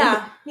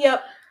 Yeah.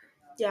 Yep.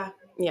 Yeah.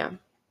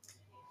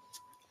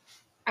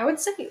 I would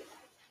say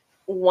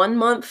 1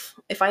 month.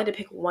 If I had to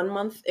pick 1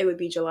 month, it would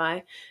be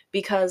July,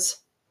 because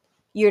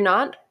you're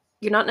not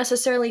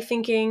necessarily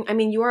thinking, I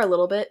mean, you are a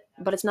little bit,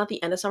 but it's not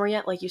the end of summer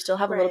yet. Like, you still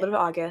have a little bit of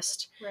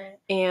August. Right.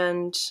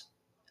 And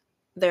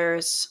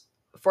there's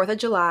 4th of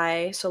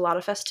July, so a lot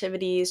of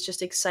festivities,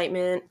 just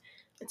excitement.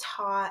 It's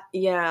hot.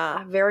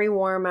 Yeah, very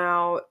warm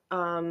out.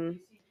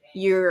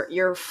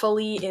 You're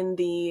fully in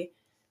the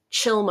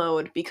chill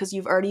mode because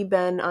you've already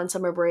been on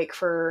summer break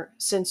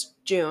since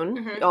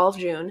June, all of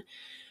June.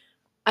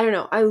 I don't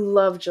know. I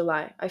love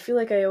July. I feel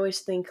like I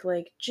always think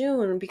like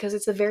June because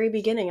it's the very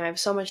beginning. I have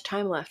so much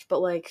time left, but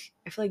like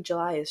I feel like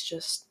July is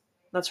just,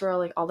 that's where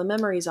like all the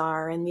memories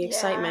are and the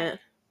excitement.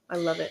 I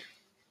love it.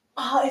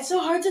 It's so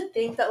hard to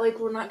think that like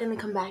we're not gonna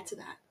come back to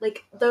that.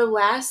 Like the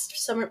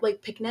last summer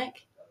like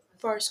picnic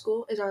for our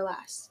school is our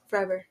last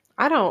forever.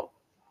 I don't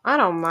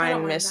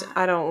mind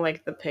I don't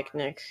like the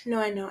picnic. No,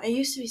 I know. It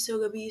used to be so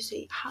good. We used to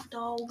eat hot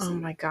dogs. Oh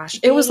my gosh.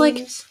 Games. It was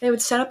like they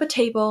would set up a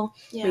table,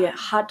 yeah. we get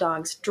hot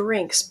dogs,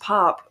 drinks,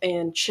 pop,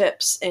 and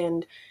chips,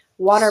 and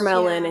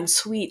watermelon, and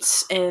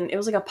sweets, and it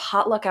was like a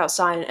potluck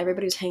outside, and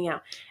everybody was hanging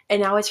out.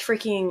 And now it's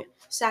freaking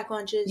sack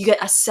lunches. You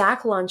get a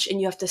sack lunch,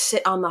 and you have to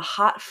sit on the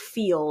hot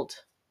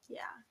field. Yeah.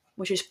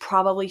 Which is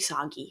probably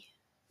soggy.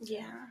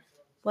 Yeah.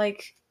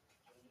 Like,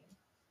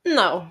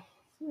 no.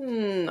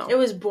 No. It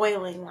was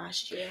boiling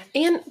last year.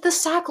 And the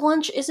sack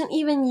lunch isn't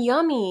even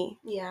yummy.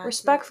 Yeah.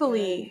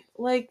 Respectfully.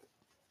 Like,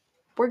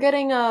 we're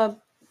getting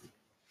a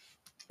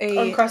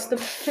Uncrustable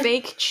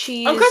fake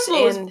cheese and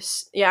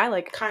I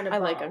like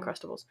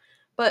Uncrustables.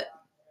 But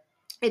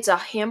it's a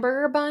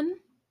hamburger bun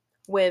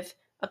with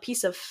a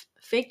piece of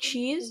fake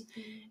cheese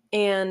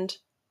and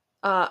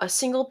a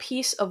single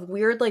piece of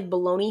weird like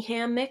bologna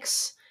ham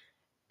mix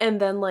and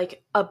then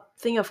like a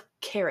thing of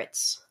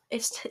carrots.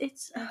 It's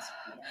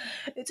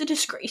a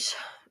disgrace.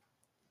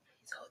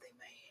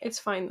 It's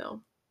fine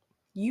though.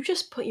 You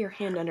just put your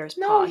hand under his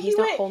paw. He's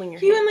not holding your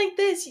hand. He went like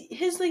this.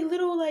 His like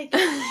little like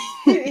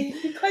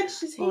he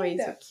clenched his hand. Oh,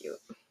 he's so cute.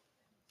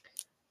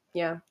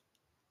 Yeah.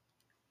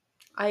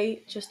 I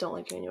just don't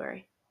like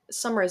January.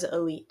 Summer is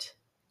elite.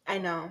 I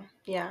know.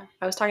 Yeah.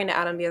 I was talking to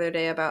Adam the other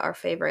day about our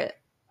favorite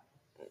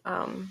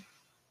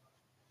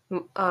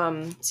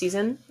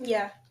season.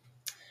 Yeah.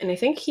 And I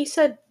think he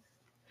said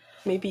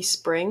maybe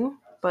spring,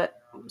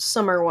 but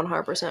summer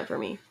 100% for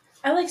me.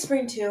 I like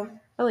spring too.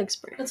 I like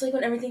spring. It's like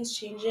when everything's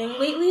changing.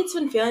 Lately it's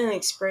been feeling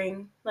like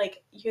spring.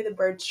 Like you hear the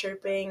birds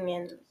chirping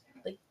and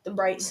like the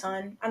bright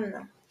sun. I don't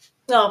know.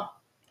 Well,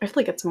 I feel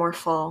like it's more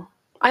fall.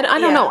 I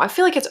don't know. I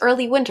feel like it's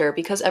early winter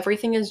because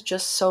everything is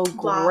just so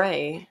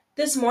gray.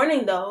 This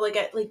morning though,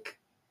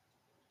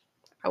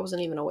 I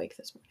wasn't even awake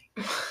this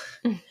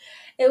morning.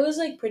 It was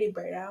like pretty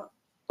bright out.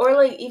 Or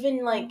like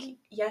even like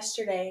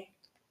yesterday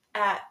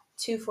at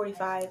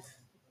 2:45.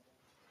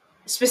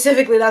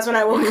 Specifically, that's when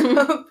I woke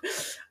up.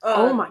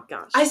 Oh my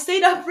gosh. I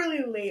stayed up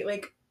really late,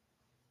 like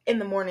in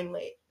the morning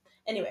late.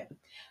 Anyway,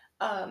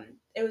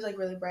 it was like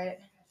really bright.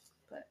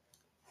 But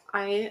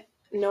I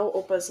know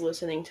Opa's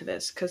listening to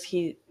this because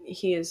he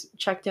has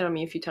checked in on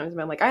me a few times and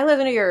been like, I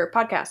listen to your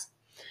podcast.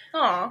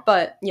 Aw.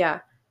 But yeah.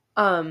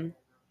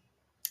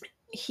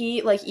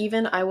 He, like,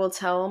 even I will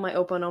tell my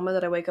Opa and Oma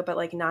that I wake up at,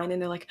 like, 9, and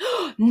they're like,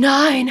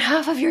 9?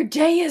 Half of your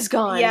day is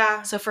gone.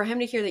 Yeah. So for him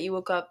to hear that you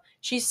woke up,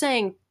 she's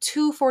saying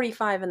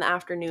 2:45 in the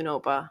afternoon,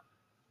 Opa.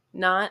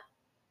 Not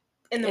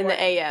in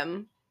the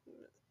AM.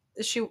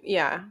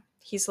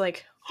 He's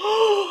like,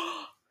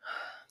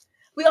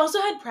 We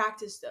also had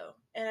practice, though,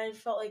 and I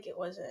felt like it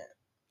wasn't,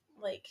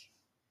 like...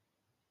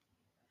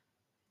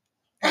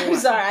 I'm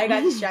sorry, I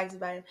got distracted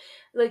by him.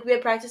 Like, we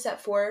had practice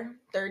at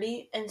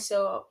 4:30, and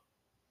so...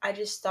 I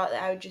just thought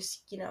that I would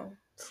just,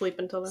 sleep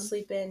until then.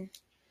 Sleep in.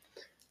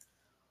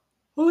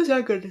 What was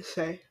I going to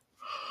say?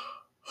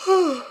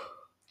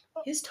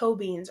 His toe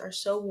beans are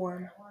so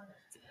warm.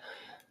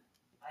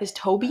 His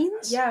toe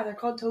beans? Yeah, they're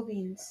called toe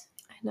beans.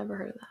 I never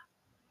heard of that.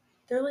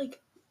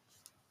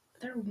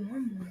 They're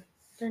warm.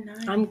 They're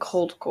nice. I'm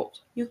cold.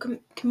 You come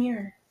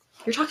here.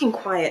 You're talking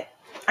quiet.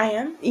 I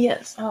am?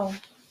 Yes. Oh.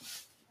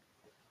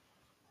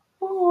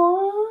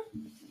 Aww.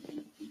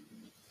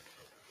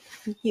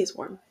 He's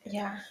warm.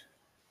 Yeah.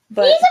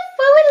 But he's a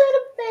furry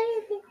little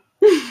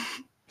baby.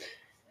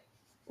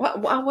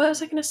 What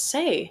was I going to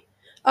say?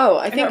 Oh,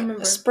 I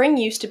think spring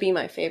used to be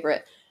my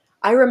favorite.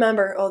 I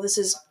remember,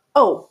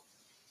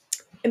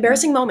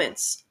 embarrassing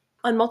moments.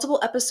 On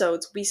multiple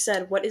episodes, we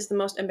said, what is the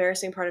most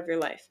embarrassing part of your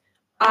life?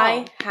 Oh.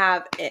 I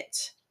have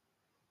it.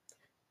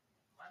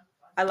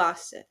 I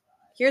lost it.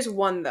 Here's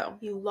one, though.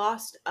 You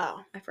lost?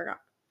 Oh. I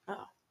forgot.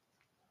 Oh.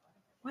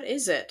 What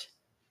is it?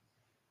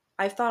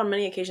 I've thought on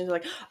many occasions,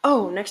 like,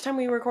 next time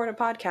we record a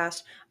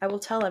podcast, I will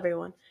tell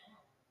everyone.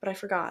 But I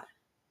forgot.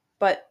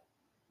 But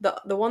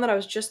the one that I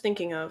was just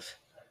thinking of.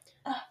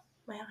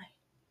 My eye.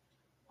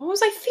 What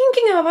was I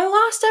thinking of? I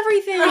lost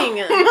everything.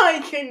 Oh my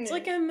goodness. It's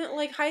like I'm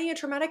like hiding a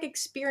traumatic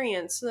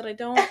experience so that I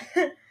don't.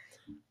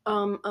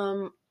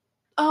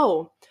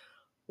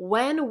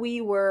 When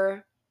we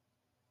were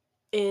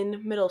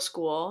in middle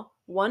school,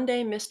 one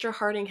day Mr.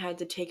 Harding had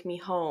to take me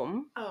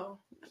home. Oh.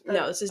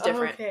 No, this is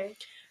different. Okay.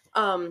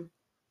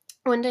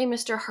 One day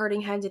Mr.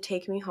 Harding had to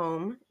take me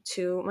home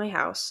to my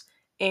house,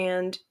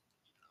 and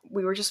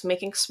we were just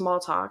making small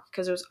talk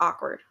because it was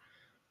awkward.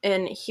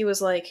 And he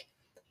was like,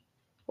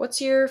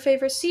 what's your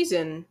favorite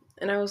season?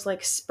 And I was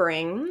like,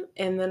 spring.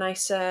 And then I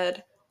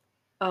said,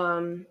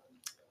 I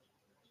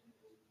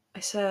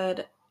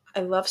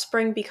love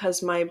spring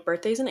because my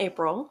birthday's in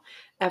April.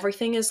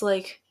 Everything is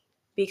like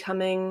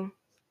becoming,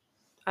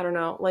 I don't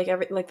know, like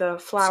the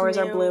flowers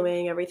are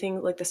blooming,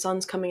 everything, like the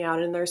sun's coming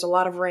out, and there's a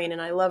lot of rain,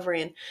 and I love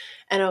rain.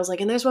 And I was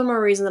like, and there's one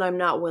more reason that I'm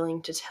not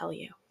willing to tell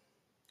you.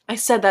 I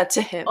said that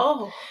to him.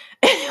 Oh.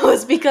 And it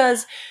was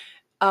because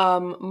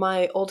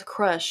my old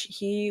crush,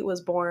 he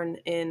was born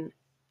in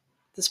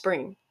the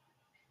spring.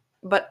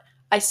 But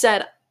I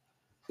said,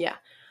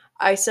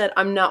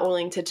 I'm not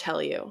willing to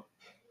tell you.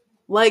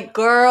 Like,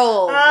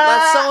 girl,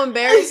 that's so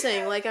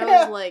embarrassing. Like, I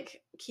was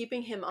like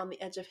keeping him on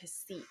the edge of his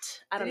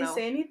seat. I don't know. Did he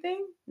say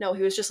anything? No,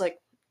 he was just like,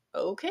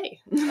 okay.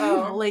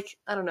 Oh. Like,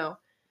 I don't know.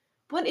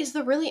 What is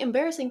the really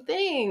embarrassing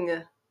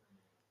thing?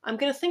 I'm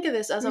gonna think of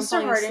this as I'm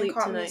falling asleep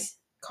tonight.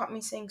 Caught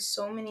me saying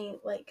so many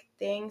like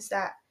things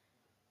that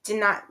did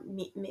not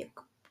make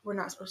were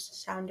not supposed to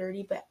sound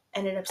dirty, but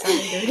ended up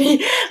sounding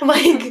dirty.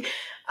 Like,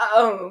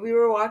 we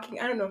were walking.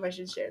 I don't know if I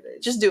should share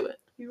this. Just do it.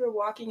 We were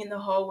walking in the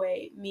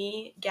hallway,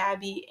 me,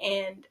 Gabby,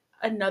 and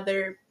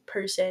another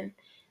person.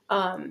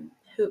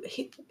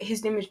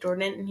 His name is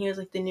Jordan, and he was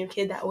like the new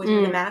kid that always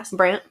wore the mask.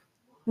 Brant?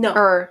 No.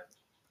 Or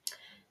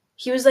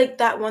he was like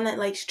that one that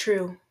likes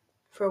True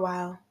for a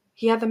while.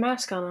 He had the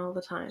mask on all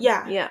the time.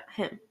 Yeah. Yeah,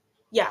 him.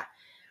 Yeah.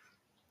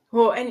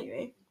 Well,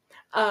 anyway,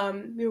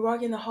 we were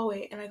walking in the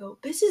hallway, and I go,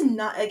 this is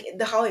not, like,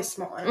 the hallway's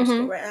small in our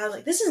school, right? And I was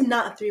like, this is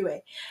not a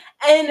three-way.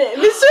 And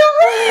Mr.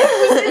 Ryan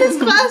was in his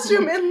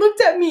classroom and looked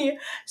at me,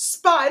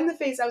 spot in the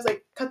face. I was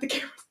like, cut the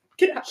camera,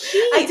 get out.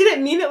 I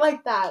didn't mean it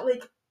like that.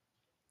 Like,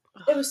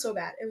 it was so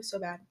bad. It was so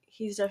bad.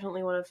 He's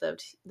definitely one of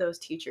those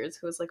teachers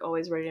who was, like,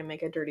 always ready to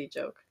make a dirty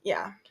joke.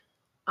 Yeah.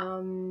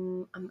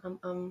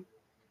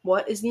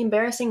 What is the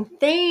embarrassing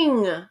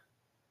thing?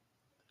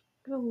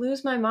 I'm gonna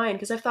lose my mind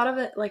because I've thought of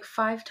it like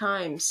 5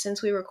 times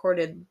since we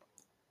recorded,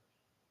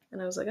 and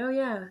I was like, oh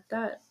yeah,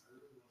 that.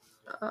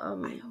 I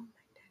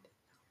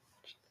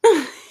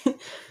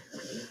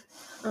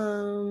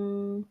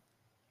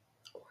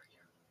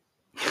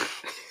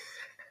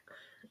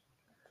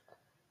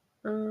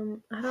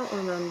don't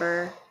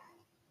remember.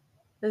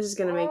 This is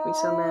gonna make me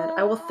so mad.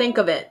 I will think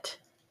of it,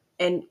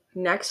 and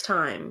next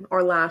time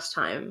or last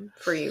time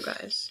for you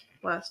guys.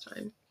 Last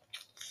time.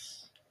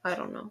 I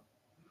don't know.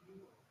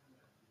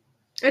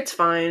 It's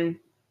fine.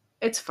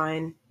 It's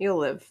fine. You'll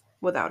live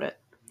without it.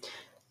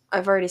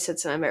 I've already said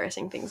some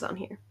embarrassing things on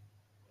here.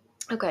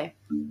 Okay.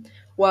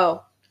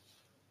 Well,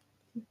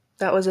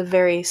 that was a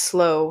very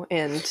slow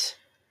and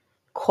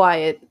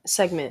quiet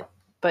segment,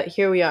 but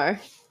here we are.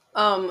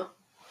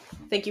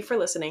 Thank you for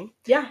listening.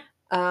 Yeah.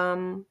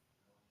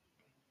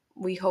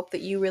 We hope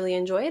that you really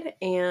enjoyed,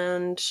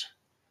 and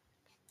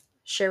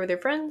share with your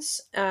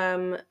friends.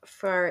 For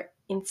our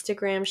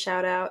Instagram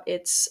shout out,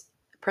 it's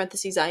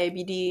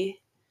 _IABD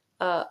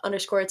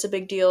 _ it's a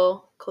big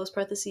deal, close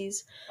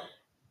parentheses.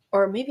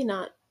 Or maybe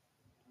not.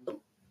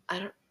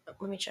 Let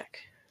me check.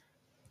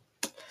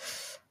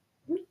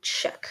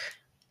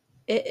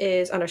 It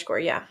is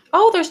 _ yeah.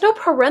 Oh, there's no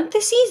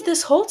parentheses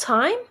this whole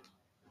time?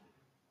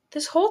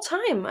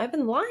 I've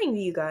been lying to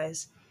you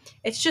guys.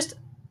 It's just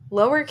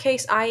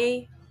lowercase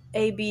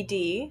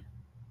IABD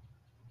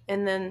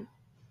and then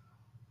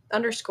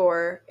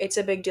 _ it's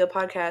a big deal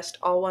podcast,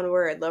 all one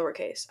word,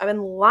 lowercase. I've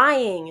been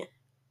lying.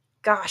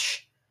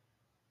 Gosh.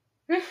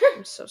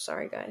 I'm so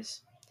sorry,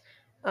 guys.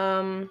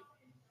 Yeah.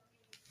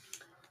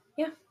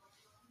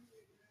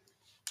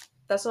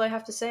 That's all I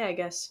have to say, I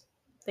guess.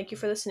 Thank you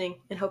for listening,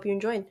 and hope you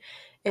enjoyed.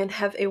 And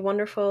have a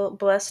wonderful,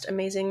 blessed,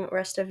 amazing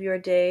rest of your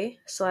day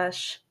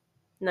 /night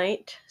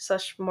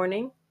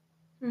 /morning.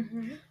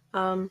 Mm-hmm.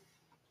 And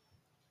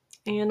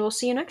we'll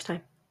see you next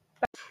time.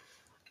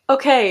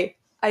 Okay,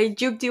 I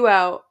juked you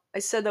out. I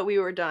said that we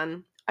were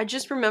done. I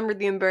just remembered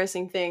the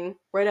embarrassing thing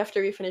right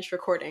after we finished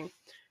recording.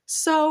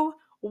 So,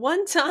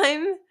 one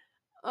time,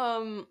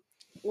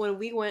 when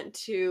we went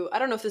to, I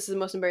don't know if this is the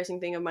most embarrassing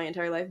thing of my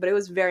entire life, but it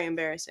was very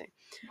embarrassing.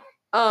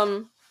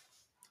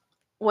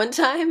 One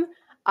time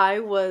I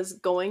was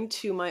going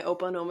to my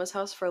Opa and Oma's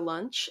house for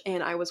lunch,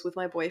 and I was with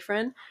my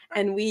boyfriend,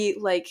 and we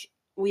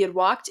had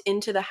walked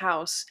into the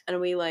house, and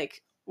we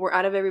were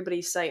out of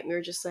everybody's sight, and we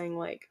were just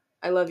saying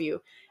I love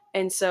you.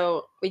 And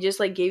so we just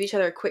gave each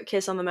other a quick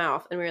kiss on the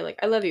mouth, and we were like,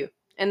 I love you.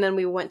 And then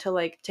we went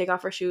to take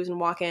off our shoes and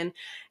walk in,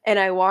 and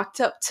I walked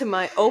up to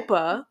my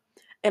Opa,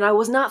 and I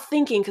was not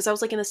thinking, because I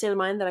was in a state of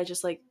mind that I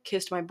just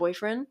kissed my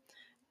boyfriend,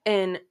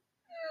 and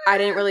I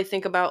didn't really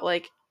think about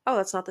oh,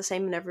 that's not the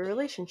same in every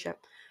relationship.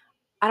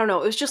 I don't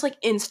know. It was just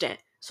instant.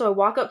 So I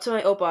walk up to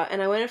my Opa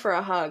and I went in for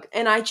a hug,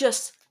 and I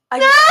just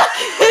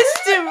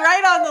kissed him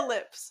right on the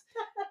lips.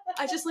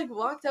 I just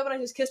walked up and I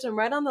just kissed him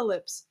right on the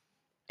lips.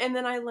 And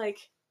then I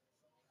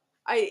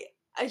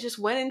just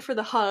went in for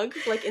the hug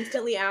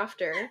instantly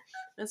after. And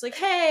I was like,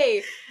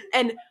 hey.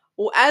 And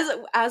as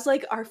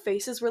our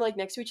faces were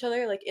next to each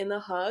other in the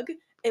hug,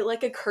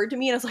 it occurred to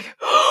me, and I was like,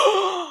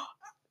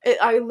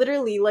 I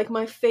literally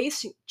my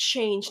face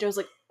changed, and I was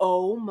like,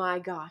 oh my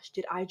gosh,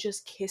 did I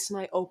just kiss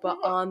my Opa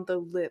on the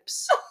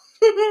lips?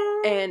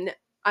 And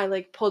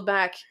I pulled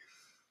back,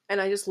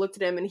 and I just looked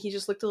at him, and he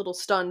just looked a little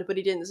stunned, but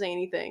he didn't say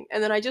anything.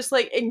 And then I just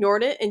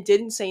ignored it and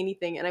didn't say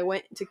anything, and I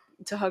went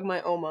to hug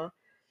my Oma.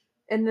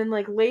 And then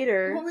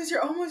later, what was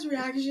your Oma's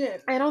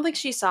reaction? I don't think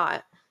she saw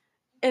it.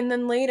 And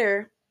then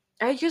later,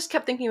 I just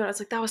kept thinking about it. I was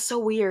like, that was so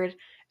weird.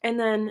 And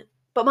then,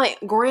 but my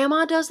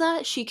grandma does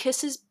that. She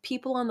kisses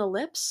people on the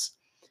lips.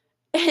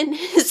 And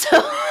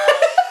so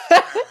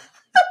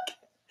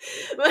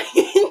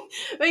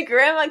my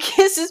grandma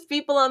kisses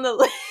people on the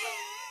lips.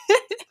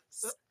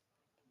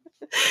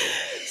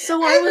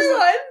 So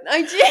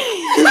I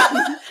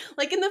did.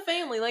 Like in the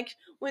family, like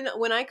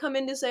when I come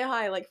in to say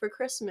hi, like for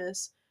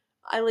Christmas,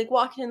 I like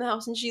walk in the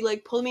house and she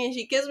like pulled me and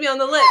she kissed me on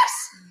the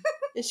lips.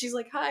 And she's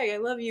like, "Hi, I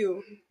love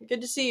you.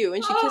 Good to see you."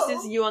 And she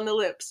kisses you on the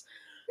lips.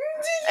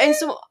 And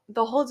so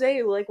the whole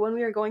day, like when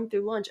we were going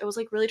through lunch, I was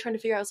like really trying to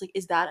figure out, I was like,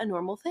 is that a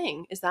normal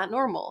thing? Is that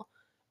normal?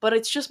 But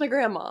it's just my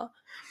grandma.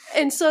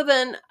 And so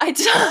then I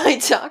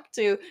talked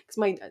to, because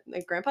my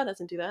grandpa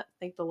doesn't do that.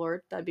 Thank the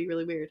Lord. That'd be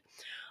really weird.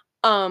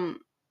 I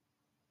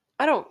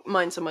don't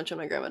mind so much when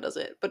my grandma does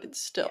it, but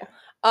it's still.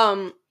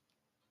 Yeah.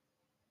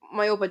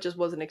 My opa just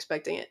wasn't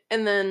expecting it.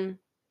 And then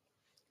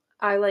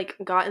I like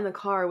got in the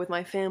car with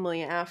my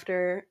family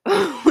after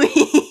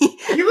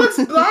He looks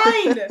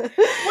blind.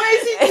 What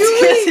is he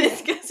doing?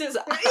 It's because his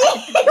eyes.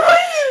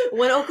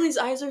 When Oakley's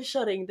eyes are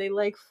shutting, they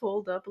like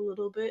fold up a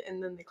little bit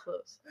and then they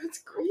close. That's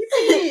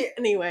creepy.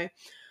 Anyway,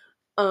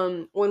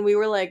 when we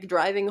were like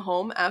driving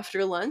home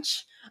after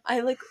lunch, I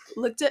like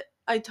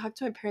I talked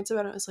to my parents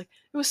about it. I was like,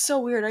 it was so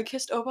weird. I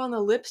kissed Opa on the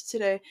lips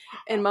today.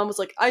 And Mom was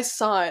like, I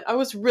saw it. I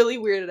was really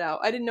weirded out.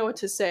 I didn't know what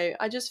to say.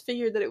 I just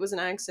figured that it was an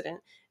accident.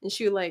 And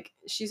she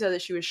said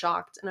that she was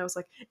shocked. And I was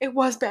like, it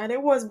was bad.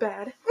 It was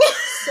bad.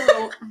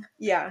 So,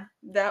 yeah,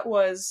 that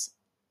was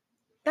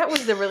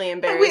the really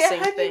embarrassing thing.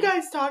 Have you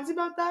guys talked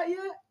about that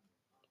yet?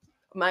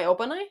 My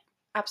Opa and I?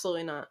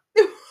 Absolutely not.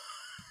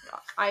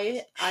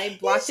 I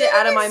blocked it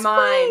out of my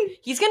mind.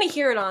 He's gonna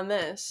hear it on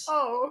this.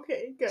 Oh,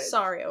 okay, good.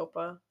 Sorry,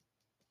 Opa.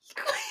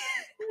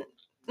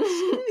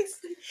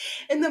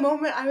 In the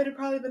moment, I would have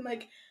probably been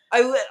like,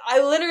 I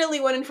literally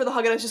went in for the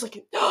hug and I was just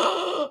like,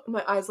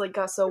 my eyes like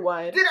got so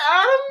wide.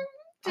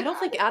 I don't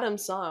think Adam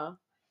saw.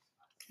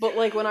 But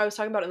like when I was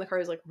talking about it in the car,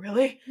 he was like,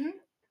 really?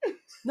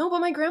 No,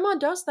 but my grandma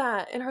does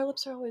that, and her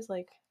lips are always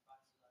like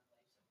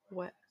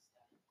wet.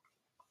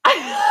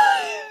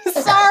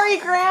 Sorry,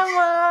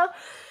 Grandma.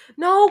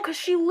 No, because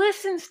she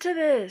listens to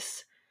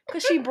this.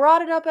 Because she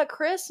brought it up at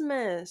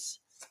Christmas.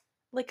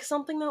 Like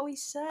something that we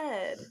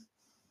said.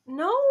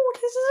 No,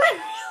 this is really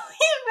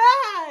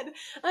bad.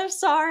 I'm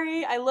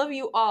sorry. I love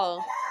you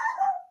all.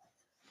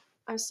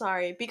 I'm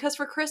sorry. Because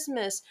for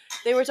Christmas,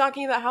 they were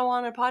talking about how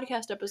on a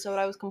podcast episode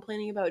I was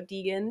complaining about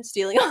Deegan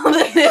stealing all the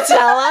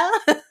Nutella.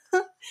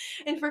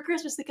 And for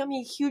Christmas, they got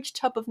me a huge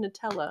tub of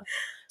Nutella.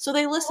 So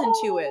they listened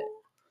to it.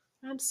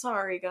 I'm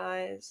sorry,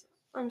 guys.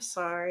 I'm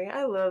sorry.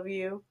 I love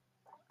you.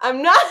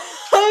 I'm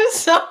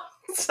so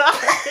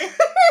sorry.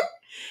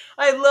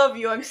 I love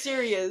you. I'm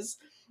serious.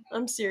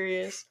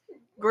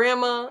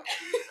 Grandma,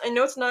 I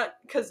know it's not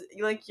because,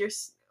 like,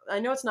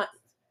 no, it's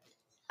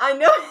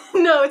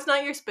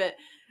not your spit.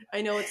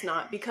 I know it's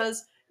not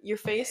because your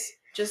face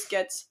just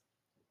gets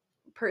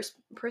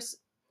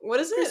what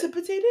is it?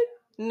 Precipitated?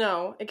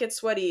 No, it gets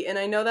sweaty, and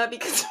I know that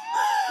because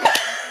I'm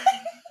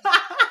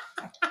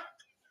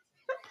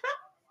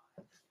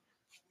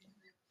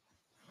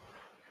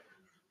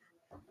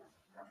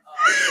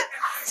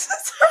so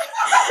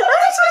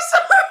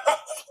sorry.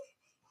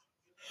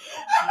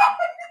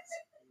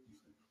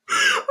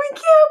 We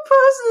can't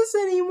post this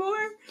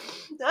anymore.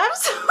 I'm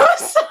so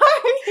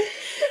sorry.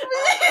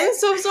 I'm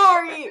so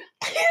sorry.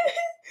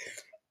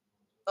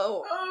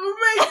 Oh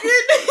my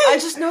goodness. I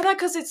just know that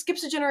because it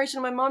skips a generation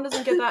and my mom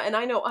doesn't get that, and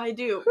I know I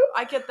do.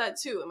 I get that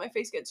too, and my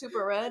face gets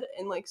super red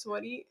and like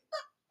sweaty.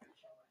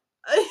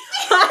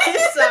 I'm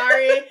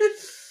sorry.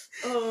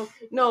 Oh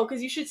no,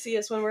 because you should see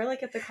us when we're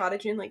like at the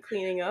cottage and like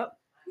cleaning up.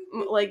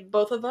 Like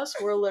both of us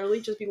will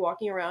literally just be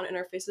walking around and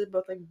our faces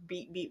both like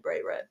beat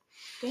bright red.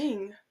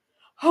 Dang.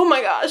 Oh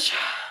my gosh.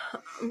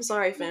 I'm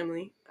sorry,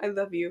 family. I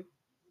love you.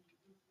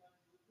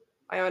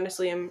 I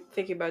honestly am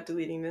thinking about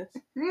deleting this.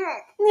 Okay.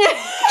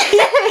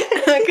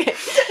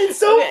 It's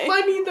so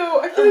funny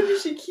though. I feel like you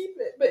should keep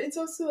it, but it's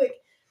also like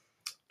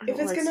if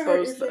it's gonna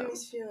hurt your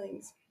family's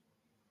feelings.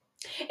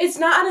 It's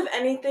not out of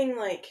anything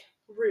like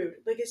rude.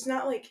 Like it's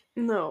not like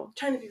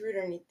trying to be rude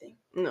or anything.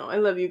 No, I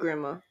love you,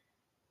 Grandma.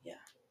 Yeah.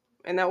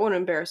 And that won't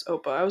embarrass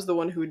Opa. I was the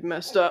one who'd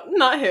messed up,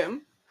 not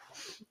him.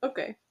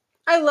 Okay.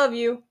 I love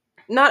you.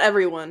 Not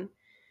everyone.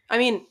 I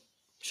mean,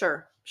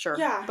 sure.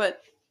 Yeah.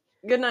 But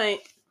good night.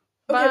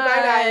 Okay,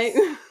 bye guys.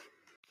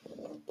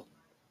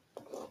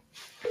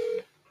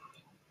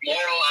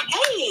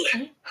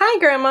 Hey. Hi,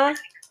 Grandma.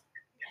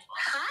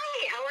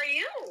 Hi, how are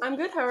you? I'm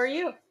good. How are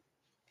you?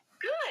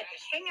 Good.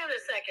 Hang on a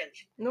second.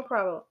 No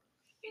problem.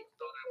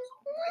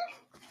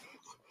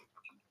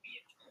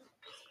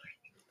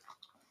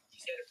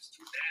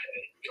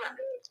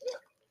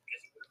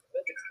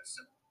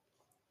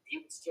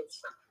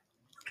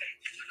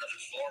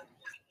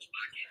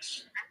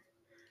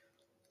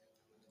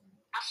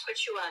 I'll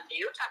switch you on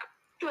mute.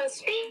 To a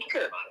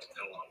speaker.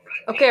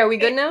 Okay, are we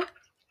good now?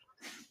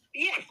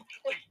 Yeah.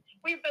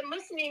 We've been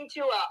listening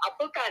to a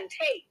book on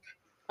tape.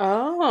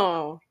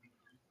 Oh.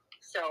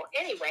 So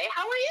anyway,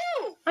 how are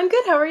you? I'm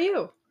good. How are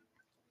you?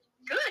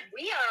 Good.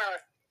 We are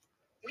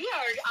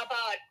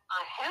about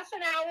a half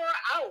an hour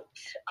out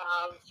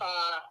of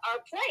our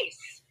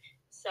place.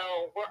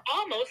 So we're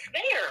almost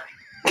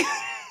there.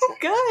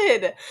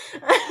 Good.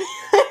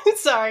 I'm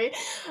sorry.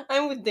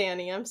 I'm with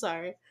Dani. I'm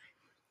sorry.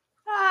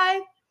 Hi.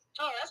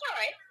 Oh, that's all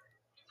right.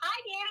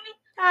 Hi, Dani.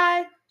 Hi.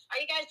 Are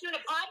you guys doing a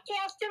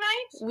podcast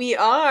tonight? We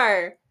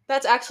are.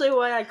 That's actually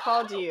why I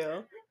called you.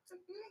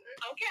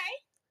 Okay.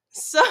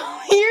 So,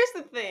 here's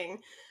the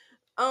thing.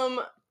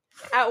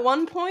 At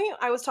one point,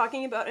 I was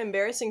talking about an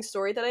embarrassing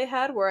story that I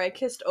had where I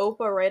kissed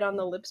Opa right on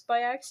the lips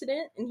by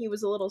accident, and he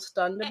was a little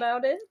stunned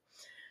about it.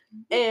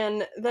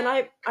 And then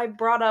I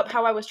brought up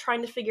how I was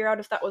trying to figure out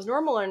if that was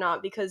normal or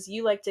not, because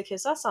you like to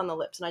kiss us on the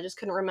lips, and I just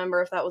couldn't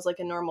remember if that was like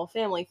a normal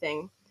family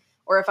thing,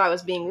 or if I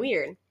was being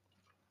weird.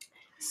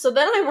 So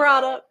then I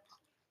brought up...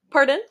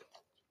 Pardon?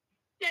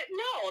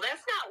 No,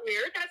 that's not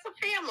weird. That's a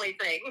family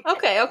thing.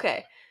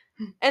 Okay.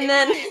 And In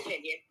then... my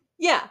opinion.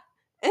 Yeah.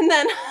 And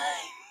then...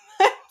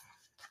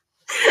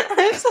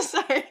 I'm so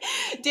sorry.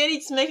 Dani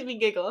just makes me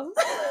giggle.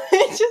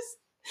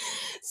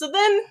 So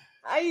then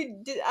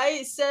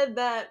I said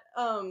that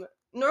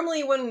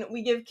normally when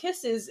we give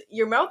kisses,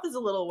 your mouth is a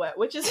little wet,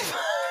 which is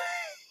fine.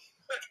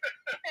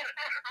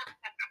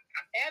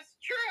 That's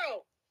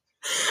true.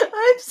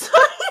 I'm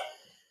sorry.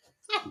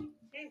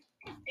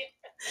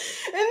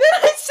 And then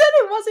I said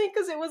it wasn't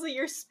because it wasn't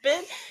your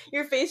spit.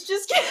 Your face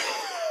just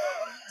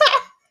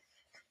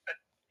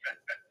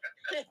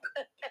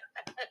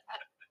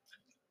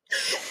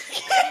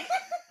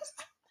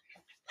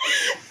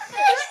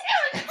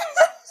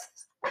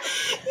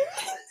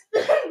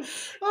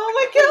Oh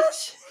my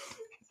gosh.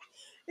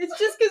 It's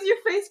just because your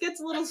face gets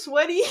a little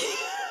sweaty.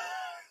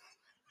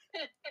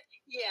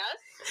 Yes.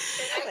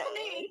 That's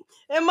me.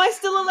 Am I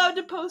still allowed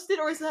to post it,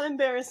 or is that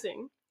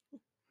embarrassing?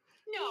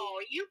 No,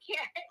 you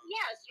can't.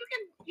 Yes,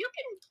 you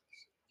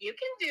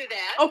can do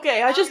that.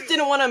 Okay, I just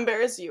didn't want to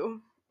embarrass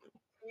you.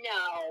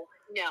 No.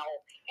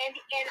 And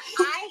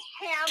I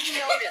have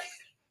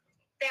noticed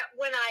that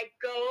when I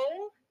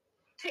go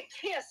to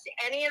kiss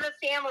any of the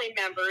family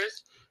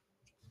members,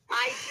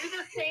 I do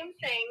the same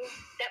thing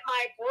that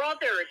my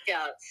brother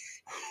does.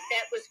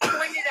 That was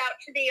pointed out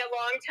to me a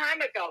long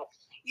time ago.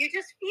 You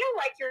just feel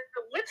like your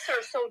lips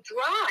are so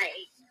dry,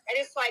 and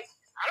it's like,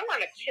 I don't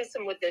want to kiss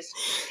him with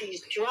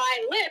these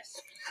dry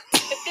lips.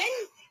 But then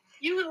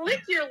you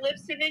lick your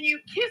lips and then you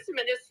kiss him,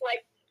 and it's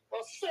like,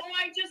 well, so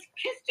I just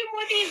kissed him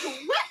with these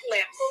wet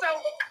lips.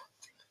 So,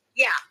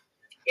 yeah,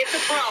 it's a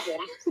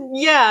problem.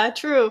 Yeah,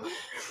 true.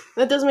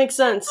 That does make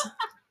sense.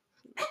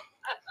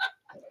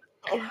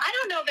 I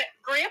don't know that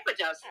Grandpa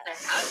does that.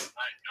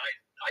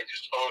 I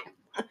just thought.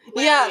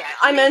 Well, yeah,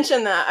 I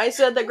mentioned that. I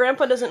said that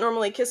Grandpa doesn't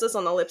normally kiss us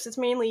on the lips. It's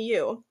mainly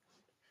you.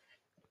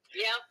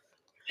 Yeah.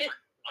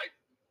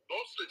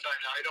 Most of the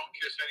time, I don't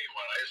kiss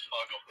anyone. I just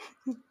hug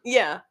them.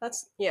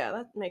 Yeah,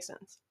 that makes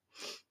sense.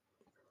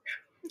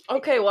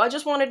 Okay, well, I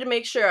just wanted to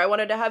make sure. I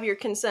wanted to have your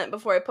consent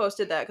before I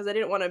posted that because I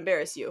didn't want to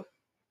embarrass you.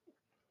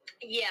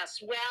 Yes,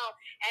 well,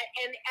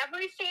 and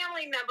every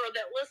family member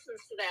that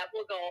listens to that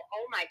will go,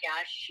 oh my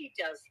gosh, she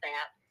does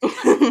that.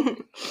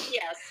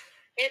 Yes,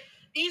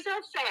 these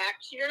are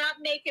facts. You're not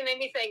making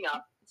anything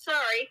up.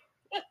 Sorry.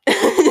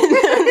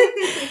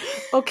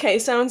 Okay,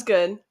 sounds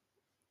good.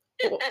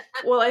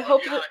 Well,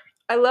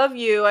 I love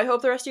you. I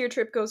hope the rest of your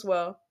trip goes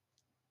well.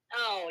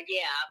 Oh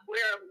yeah,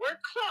 we're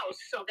close,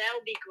 so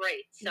that'll be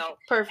great. So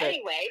perfect.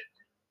 Anyway,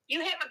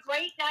 you have a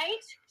great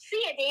night.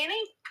 See ya,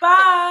 Dani.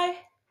 Bye.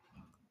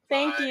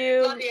 Thank Bye.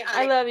 you. Love you,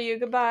 honey. I love you.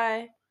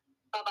 Goodbye.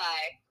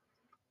 Bye-bye.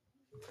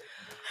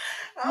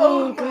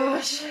 Oh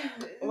gosh.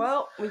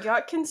 Well, we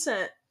got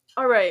consent.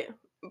 All right.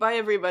 Bye,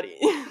 everybody.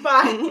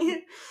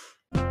 Bye.